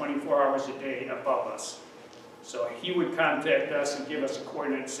flying 24 hours a day above us. So he would contact us and give us a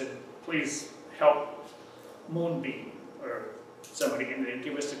coordinate and said, please help Moonbeam, or somebody, and they'd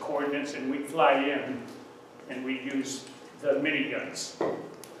give us the coordinates, and we'd fly in and we'd use the miniguns.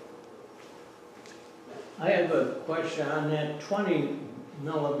 I have a question on that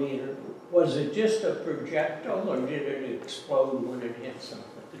 20mm. Was it just a projectile, or did it explode when it hit something?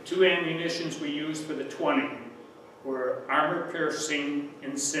 The 2 ammunitions we used for the 20 were armor-piercing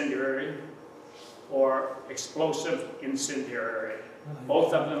incendiary or explosive incendiary.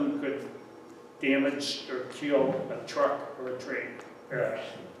 Both of them could damage or kill a truck or a train, or a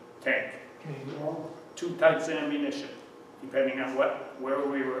tank. well, 2 types of ammunition, depending on where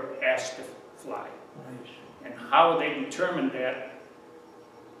we were asked to fly. And how they determined that,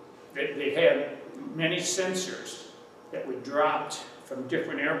 they had many sensors that were dropped from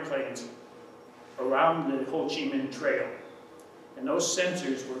different airplanes around the Ho Chi Minh Trail. And those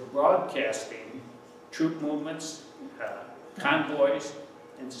sensors were broadcasting troop movements, convoys,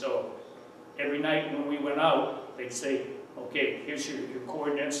 and so every night when we went out, they'd say, okay, here's your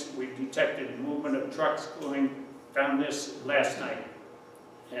coordinates. We've detected movement of trucks going down this last night.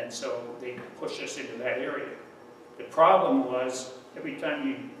 And so they push us into that area. The problem was, every time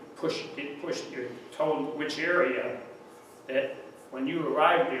you get pushed, you're told which area, that when you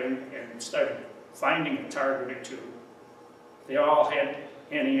arrived there and started finding a target or 2, they all had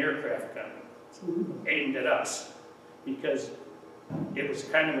anti-aircraft guns aimed at us, because it was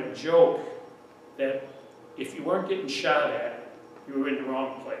kind of a joke that if you weren't getting shot at, you were in the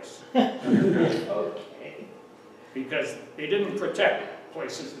wrong place. Okay. Because they didn't protect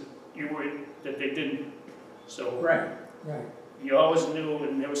places that they didn't. So Right. you always knew,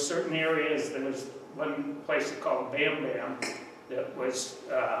 and there were certain areas. There was one place called Bam Bam that was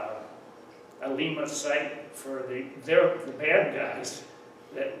a Lima site for the bad guys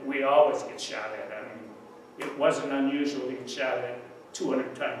that we always get shot at. I mean, it wasn't unusual to get shot at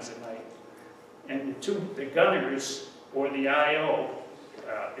 200 times a night. And the gunners, or the IO,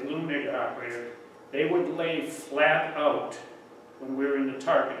 illuminator operator, they would lay flat out when we were in the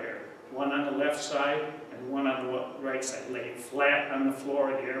target area. One on the left side and one on the right side, laid flat on the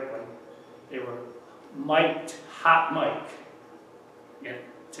floor of the airplane. They were mic'd, hot mic,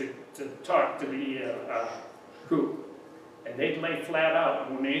 to talk to the crew. And they'd lay flat out,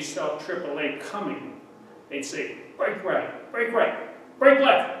 and when they saw AAA coming, they'd say, brake right, brake right, brake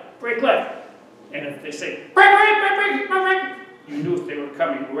left, brake left. And if they say, brake right, brake, brake, brake, you knew if they were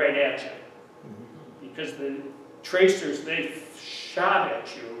coming right at you. Because the tracers they shot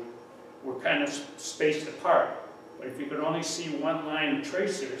at you were kind of spaced apart. But if you could only see one line of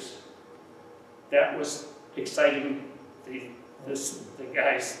tracers, that was exciting the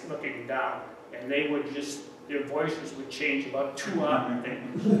guys looking down. And they would just, their voices would change about 2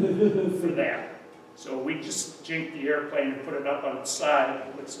 octaves for that. So we just jinked the airplane and put it up on its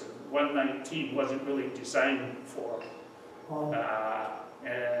side, which the 119 wasn't really designed for.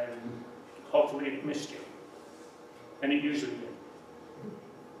 And hopefully it missed you. And it usually did.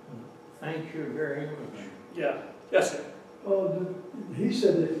 Thank you very much. Yeah. Yes, sir. He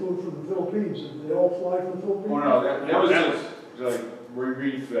said they flew from the Philippines. Did they all fly from the Philippines? Oh, no, that was just, like,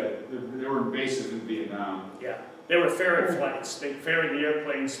 refed. There were bases in Vietnam. Yeah. They were ferry flights. They ferried the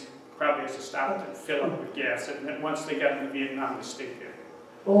airplanes probably as a stop to fill up with gas. And then once they got into Vietnam, they stayed there.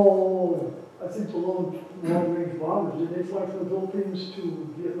 Oh, I think the long-range bombers, did they fly from the Philippines to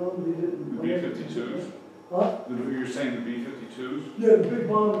Vietnam? They didn't. The B-52s? Huh? You're saying the B-52s? Yeah, the big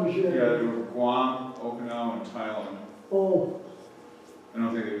bombers, yeah. Yeah, they were Guam, Okinawa, and Thailand. Oh, I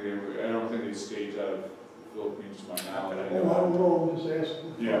don't think they staged out of the Philippines to my knowledge. I don't know, I'm just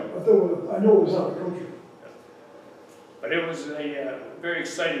asking. Yeah. I know it was out of the country. But it was a very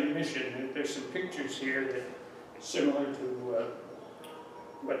exciting mission. There's some pictures here that similar to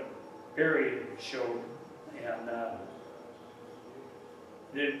what Barry showed. And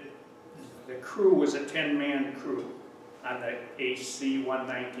the crew was a 10-man crew on the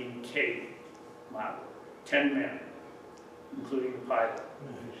AC-119K model. 10 men, including the pilot.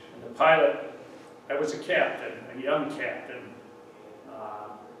 And the pilot, I was a captain, a young captain,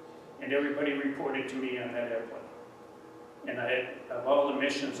 and everybody reported to me on that airplane. And of all the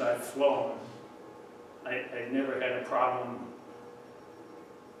missions I've flown, I never had a problem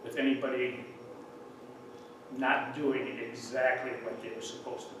with anybody not doing exactly what they were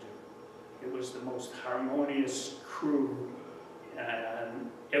supposed to do. It was the most harmonious crew,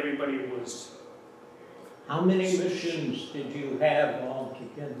 and everybody was... How many missions did you have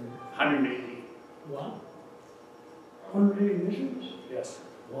altogether? 180. Wow. 180 missions? Yes.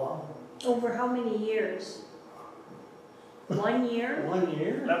 Wow. Over how many years? 1 year? 1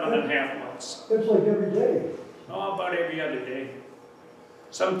 year? 11 and a half months. That's like every day. Oh, about every other day.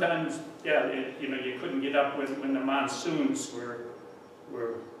 Sometimes, yeah, you couldn't get up when the monsoons were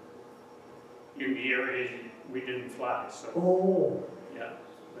in the area we didn't fly. So, Oh. yeah,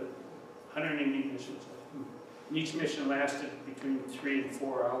 but 180 missions. Each mission lasted between 3 and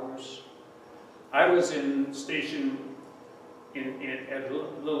 4 hours. I was stationed at a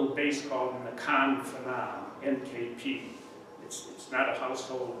little base called Nakhon Phanom, NKP. It's not a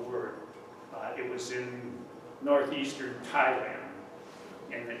household word. It was in northeastern Thailand,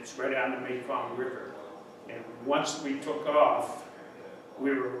 and it's right on the Mekong River. And once we took off,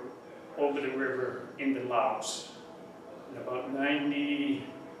 we were over the river into Laos. And about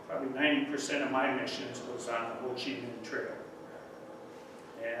probably 90% of my missions was on the Ho Chi Minh Trail.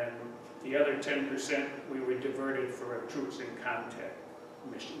 And the other 10% we were diverted for our troops in contact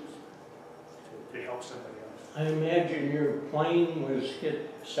missions to help somebody else. I imagine your plane was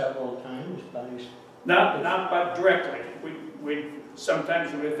hit several times by... Not directly. We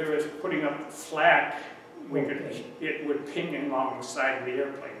sometimes if there was putting up flak, it would ping along the side of the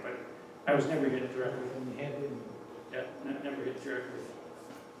airplane, but I was never hit directly. Yeah, never hit directly.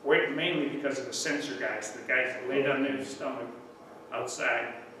 Mainly because of the sensor guys, the guys that laid on their stomach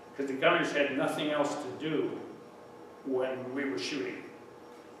outside, because the gunners had nothing else to do when we were shooting.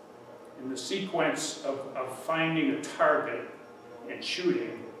 And the sequence of finding a target and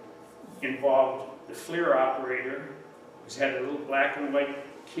shooting involved the FLIR operator, who's had a little black and white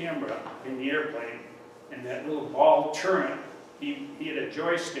camera in the airplane, and that little ball turret, he had a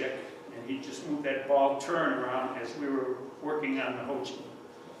joystick, and he just moved that ball turn around as we were working on the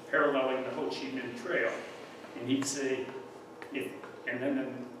paralleling the Ho Chi Minh Trail. And he'd say, and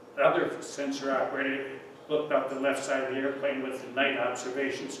then the other sensor operator looked up the left side of the airplane with the night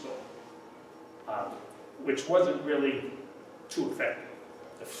observation scope, which wasn't really too effective.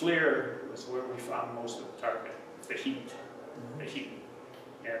 the flare was where we found most of the target, the heat.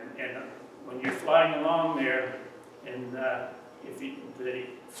 And when you're flying along there, and if the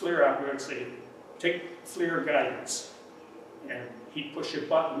flare operator would say, take flare guidance, and he'd push a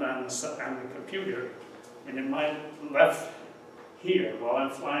button on the computer, and in my left here, while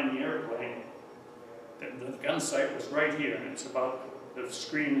I'm flying the airplane, the gun sight was right here, and the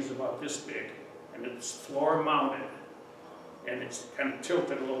screen is about this big, and it's floor mounted, and it's kind of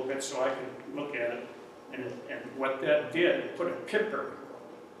tilted a little bit so I can look at it. And what that did, it put a pipper,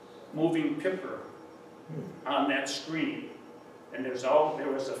 moving pipper, on that screen. And there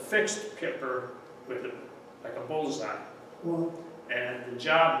was a fixed pipper with like a bullseye. Well, And the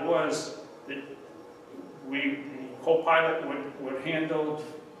job was that the co-pilot would handle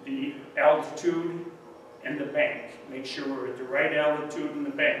the altitude and the bank, make sure we're at the right altitude in the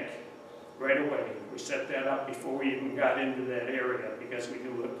bank right away. We set that up before we even got into that area because we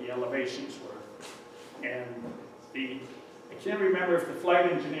knew what the elevations were. And I can't remember if the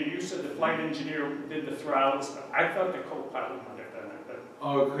flight engineer, you said the flight engineer did the throttles. I thought the co-pilot might have done it, but.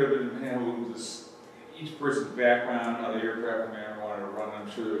 Oh, it could have been handled with this, each person's background, how the aircraft commander wanted to run.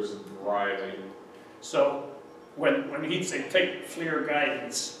 I'm sure there was a variety. So when he'd say, take flare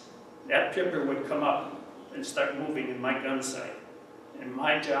guidance, that pipper would come up and start moving in my gun sight. And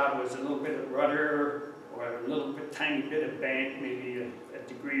my job was a little bit of rudder or a little bit, tiny bit of bank, maybe a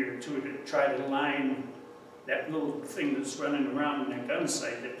degree or two to try to line that little thing that's running around in that gun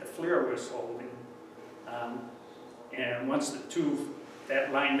sight that the flare was holding. And once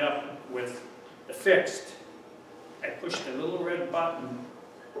that lined up with the fixed, I pushed a little red button.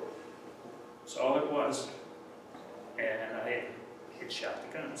 That's all it was. And I had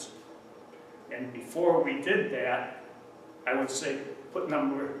shot the guns. And before we did that, I would say, put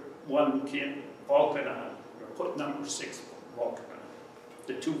number 1 Vulcan on, or put number 6 Vulcan on.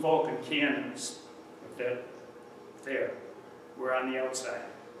 The 2 Vulcan cannons that there were on the outside.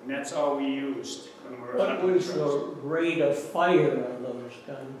 And that's all we used when we were What hunting was trucks. the rate of fire on those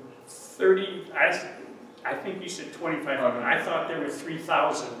guns? 30, I think you said 2,500. I thought there were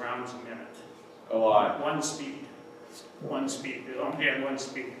 3,000 rounds a minute. A lot. One speed. One speed. They only had one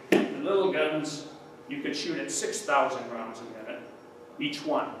speed. The little guns, you could shoot at 6,000 rounds a minute, each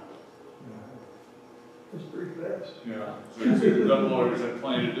one. it's pretty fast. Yeah. So the gun loaders had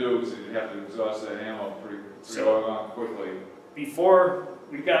plenty to do because they'd have to exhaust that ammo pretty doggone quickly. Before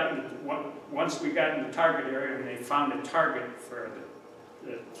we got into, once we got in the target area and they found a target for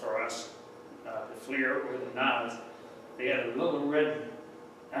us, the flare or the NAS, they had a little red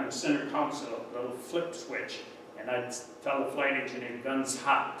on the center console, a little flip switch, and I'd tell the flight engineer, gun's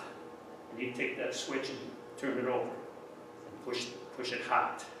hot, and he'd take that switch and turn it over and push it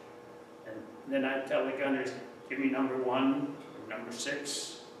hot. And then I'd tell the gunners, give me number 1 or number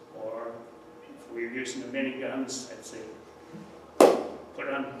 6, or if we were using the miniguns, I'd say, put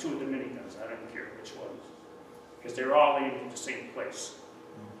on 2 of the miniguns, I don't care which ones, because they're all aimed at the same place.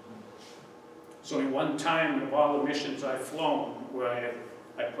 So in one time of all the missions I've flown where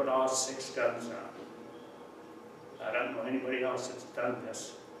I put all 6 guns on. I don't know anybody else that's done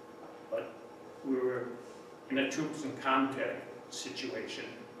this, but we were in a troops in contact situation,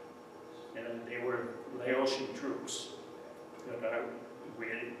 and they were Laotian troops that we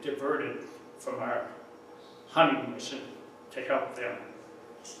had diverted from our hunting mission to help them.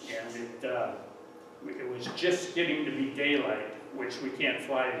 And it was just getting to be daylight, which we can't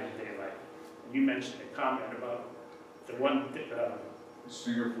fly in daylight. And you mentioned a comment about the one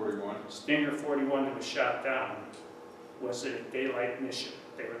Stinger 41. Stinger 41 that was shot down was a daylight mission.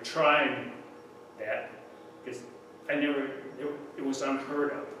 They were trying that because it was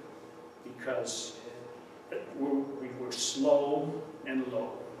unheard of because we were slow and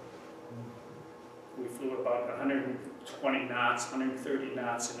low. We flew about 120 knots, 130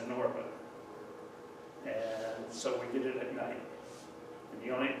 knots in an orbit. And so we did it at night.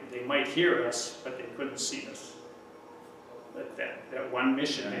 And they might hear us, but they couldn't see us. But that one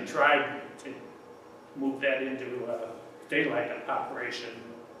mission, they tried to move that into a daylight operation.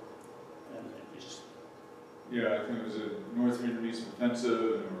 And it just... Yeah, I think it was a North Vietnamese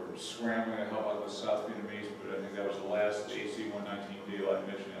offensive, and we were scrambling to help out the South Vietnamese, but I think that was the last AC-119 daylight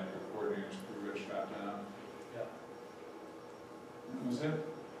mission after coordinators crew got shot down. Yeah. That was it?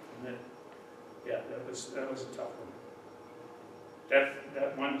 And then, yeah, that was a tough one.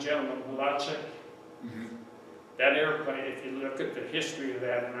 That one gentleman, Malachek, that airplane, if you look at the history of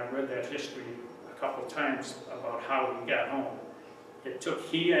that, and I've read that history a couple times about how he got home, it took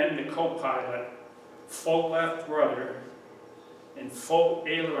he and the co-pilot full left rudder and full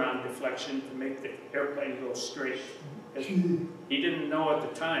aileron deflection to make the airplane go straight. Gee, He didn't know at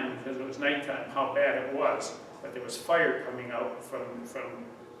the time, because it was nighttime, how bad it was, but there was fire coming out from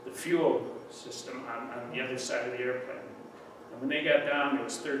the fuel system on the other side of the airplane. And when they got down, it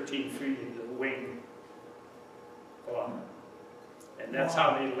was 13 feet into the wing. Gone. And that's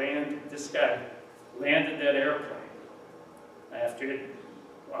how they landed, this guy landed that airplane. After it,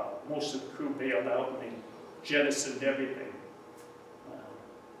 well, most of the crew bailed out and they jettisoned everything.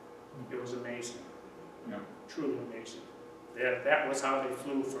 It was amazing. Yeah. Truly amazing. That was how they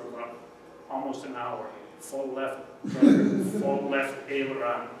flew for about almost an hour. Full left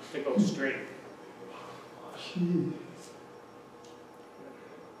aileron to go straight. gee.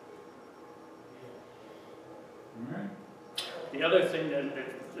 All right. The other thing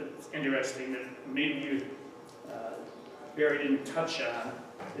that's interesting that maybe you, Barry didn't touch on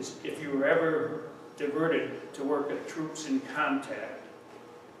is if you were ever diverted to work at troops in contact,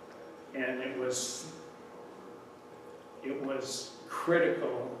 and it was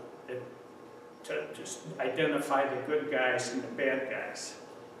critical to just identify the good guys and the bad guys,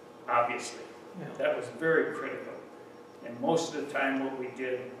 obviously. Yeah. That was very critical. And most of the time what we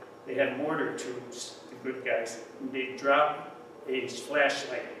did, they had mortar tubes, the good guys, and they'd drop a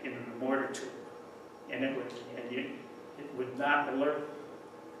flashlight in the mortar tube. And it would not alert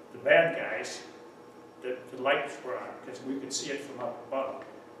the bad guys that the lights were on, because we could see it from up above.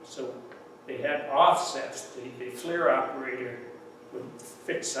 So they had offsets. The flare operator would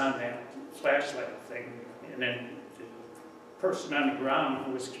fix on that flashlight thing, and then the person on the ground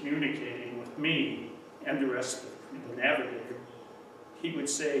who was communicating with me and the rest of the navigator, he would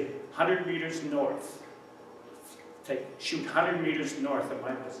say 100 meters north, shoot 100 meters north of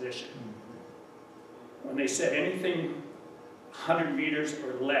my position. When they said anything 100 meters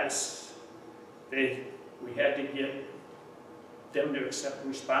or less, we had to get them to accept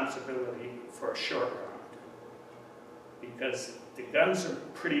responsibility for a short round. Because the guns are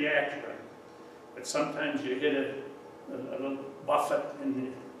pretty accurate, but sometimes you hit a little buffet,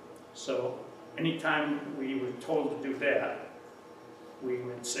 and so anytime we were told to do that, we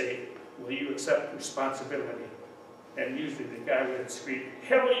would say, will you accept responsibility? And usually the guy would scream,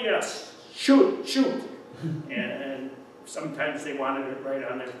 hell yes, shoot, shoot. and sometimes they wanted it right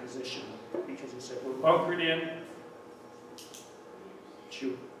on their position, because they said, we're bunkered in,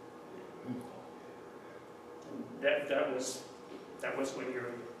 shoot. That was when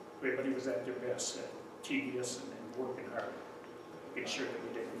everybody was at their best, tedious and working hard, making sure that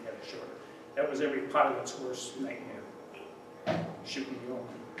we didn't get short. That was every pilot's worst nightmare, shooting your own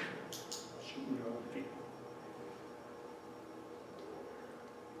people.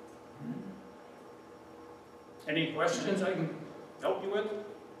 Any questions I can help you with?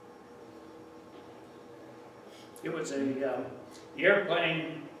 It was the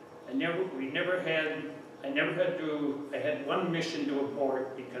airplane. I had one mission to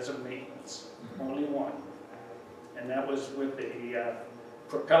abort because of maintenance, only one. And that was with the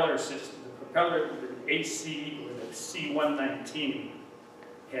propeller system. The propeller, the AC, or the C-119,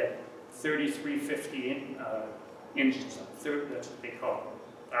 had 3350 engines, that's what they call them,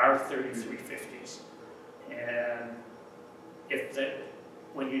 our 3350s. And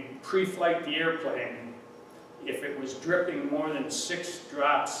when you pre-flight the airplane, if it was dripping more than 6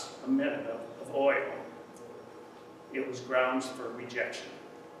 drops a minute of oil, it was grounds for rejection.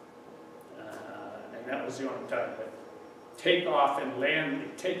 And that was the only time. But takeoff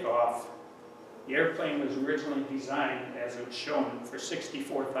and takeoff, the airplane was originally designed, as it was shown, for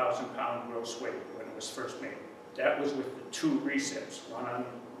 64,000 pound gross weight when it was first made. That was with the 2 recips, one on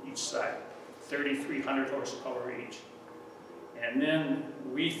each side, 3,300 horsepower each. And then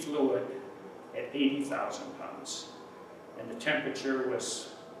we flew it at 80,000 pounds. And the temperature was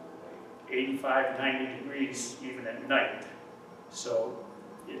 85, 90 degrees even at night. So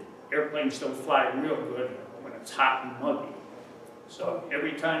airplanes don't fly real good when it's hot and muggy. So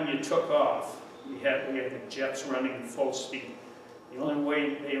every time you took off, we had the jets running full speed. The only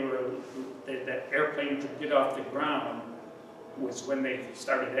way that airplane could get off the ground was when they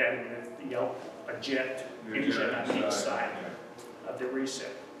started adding a jet engine on each side of the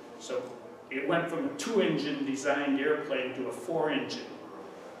reset. So it went from a 2-engine designed airplane to a 4-engine.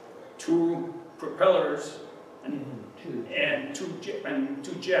 2 propellers and two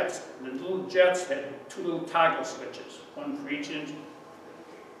jets. The little jets had 2 little toggle switches, one for each engine.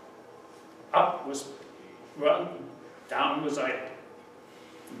 Up was run, down was idle.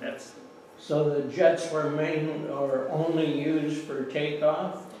 And that's. So the jets were only used for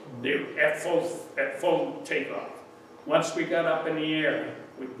takeoff? They were at full takeoff. Once we got up in the air,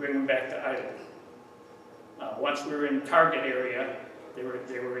 we'd bring them back to idle. Once we were in target area, they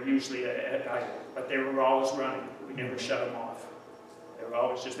were were usually at idle, but they were always running. We never shut them off. They were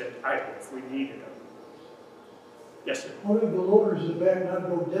always just at idle if we needed them. Yes, sir. How did the loaders in the back not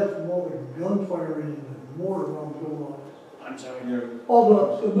go deaf from all the gunfire and mortar rounds going off? I'm sorry.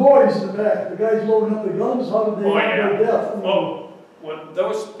 All the noise in the back, the guys loading up the guns, how did they Oh, not yeah. go deaf? Oh, well,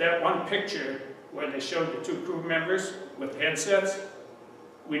 that one picture where they showed the 2 crew members with headsets,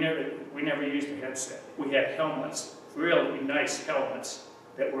 we never used a headset. We had helmets, really nice helmets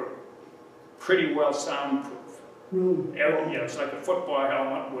that were pretty well soundproof. Really? It's like a football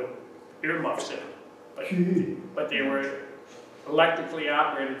helmet with earmuffs in it. Gee. But they were electrically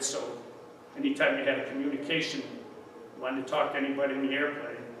operated, so anytime you had a communication, wanted to talk to anybody in the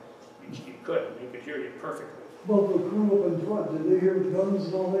airplane, you could, and they could hear you perfectly. About the crew up in front, did they hear the guns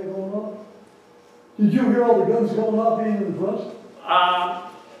and all that going off? Did you hear all the guns going off being in the front?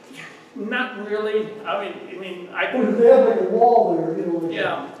 Not really. I Or could. did they have like a wall there, you know? Like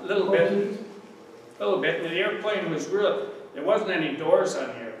Yeah, a little bit. A little bit. And the airplane was real. There wasn't any doors on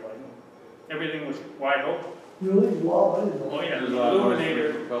the airplane. Everything was wide open. Really? Wow, I didn't know. Oh yeah, There's a the lot of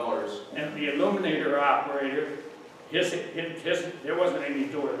illuminator propellers. and the illuminator operator. There wasn't any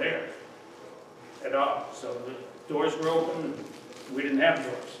door there at all. So the doors were open. And we didn't have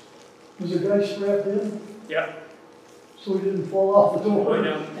doors. Was the guy strapped in? Yeah. So he didn't fall off the door? Oh,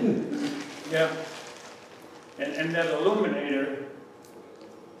 yeah. Yeah. And that illuminator,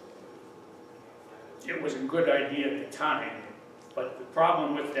 it was a good idea at the time, but the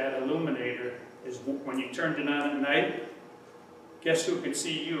problem with that illuminator is when you turned it on at night, guess who could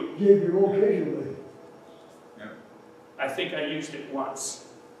see you? Gave your location away. I think I used it once.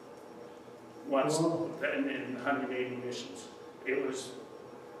 Once Wow. in 180 missions. It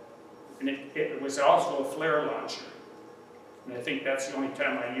was also a flare launcher. And I think that's the only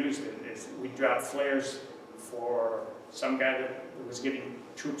time I used it, is we dropped flares for some guy that was getting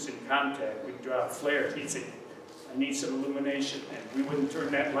troops in contact. We'd drop flares. He'd say, I need some illumination. And we wouldn't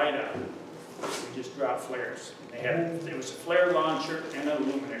turn that light on. We just dropped flares. And there was a flare launcher and an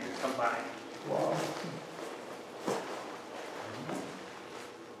illuminator combined. Wow.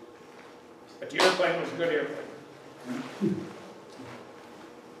 But the airplane was a good airplane.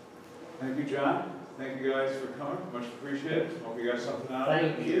 Thank you, John. Thank you guys for coming. Much appreciated. Hope you got something out of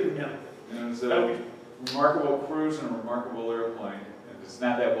it. Thank you. Yeah. And it's a remarkable cruise and a remarkable airplane. And it's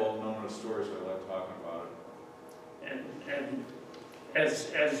not that well known a story, so I like talking about it. And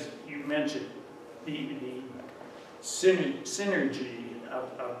as you mentioned, the synergy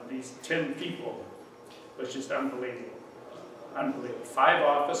of these 10 people was just unbelievable. Unbelievable. 5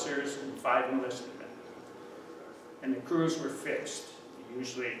 officers and 5 enlisted men. And the crews were fixed.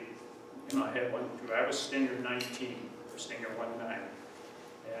 Usually, I had one crew. I was Stinger 19, or Stinger 19.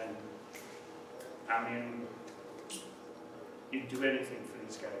 And you'd do anything for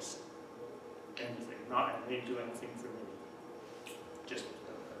these guys. Anything. And they'd do anything for me. Just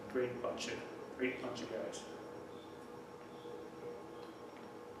a great bunch of guys.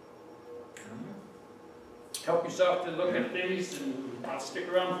 Help yourself to look at these, and I'll stick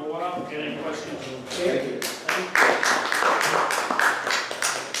around for a while. Get any questions? Thank you.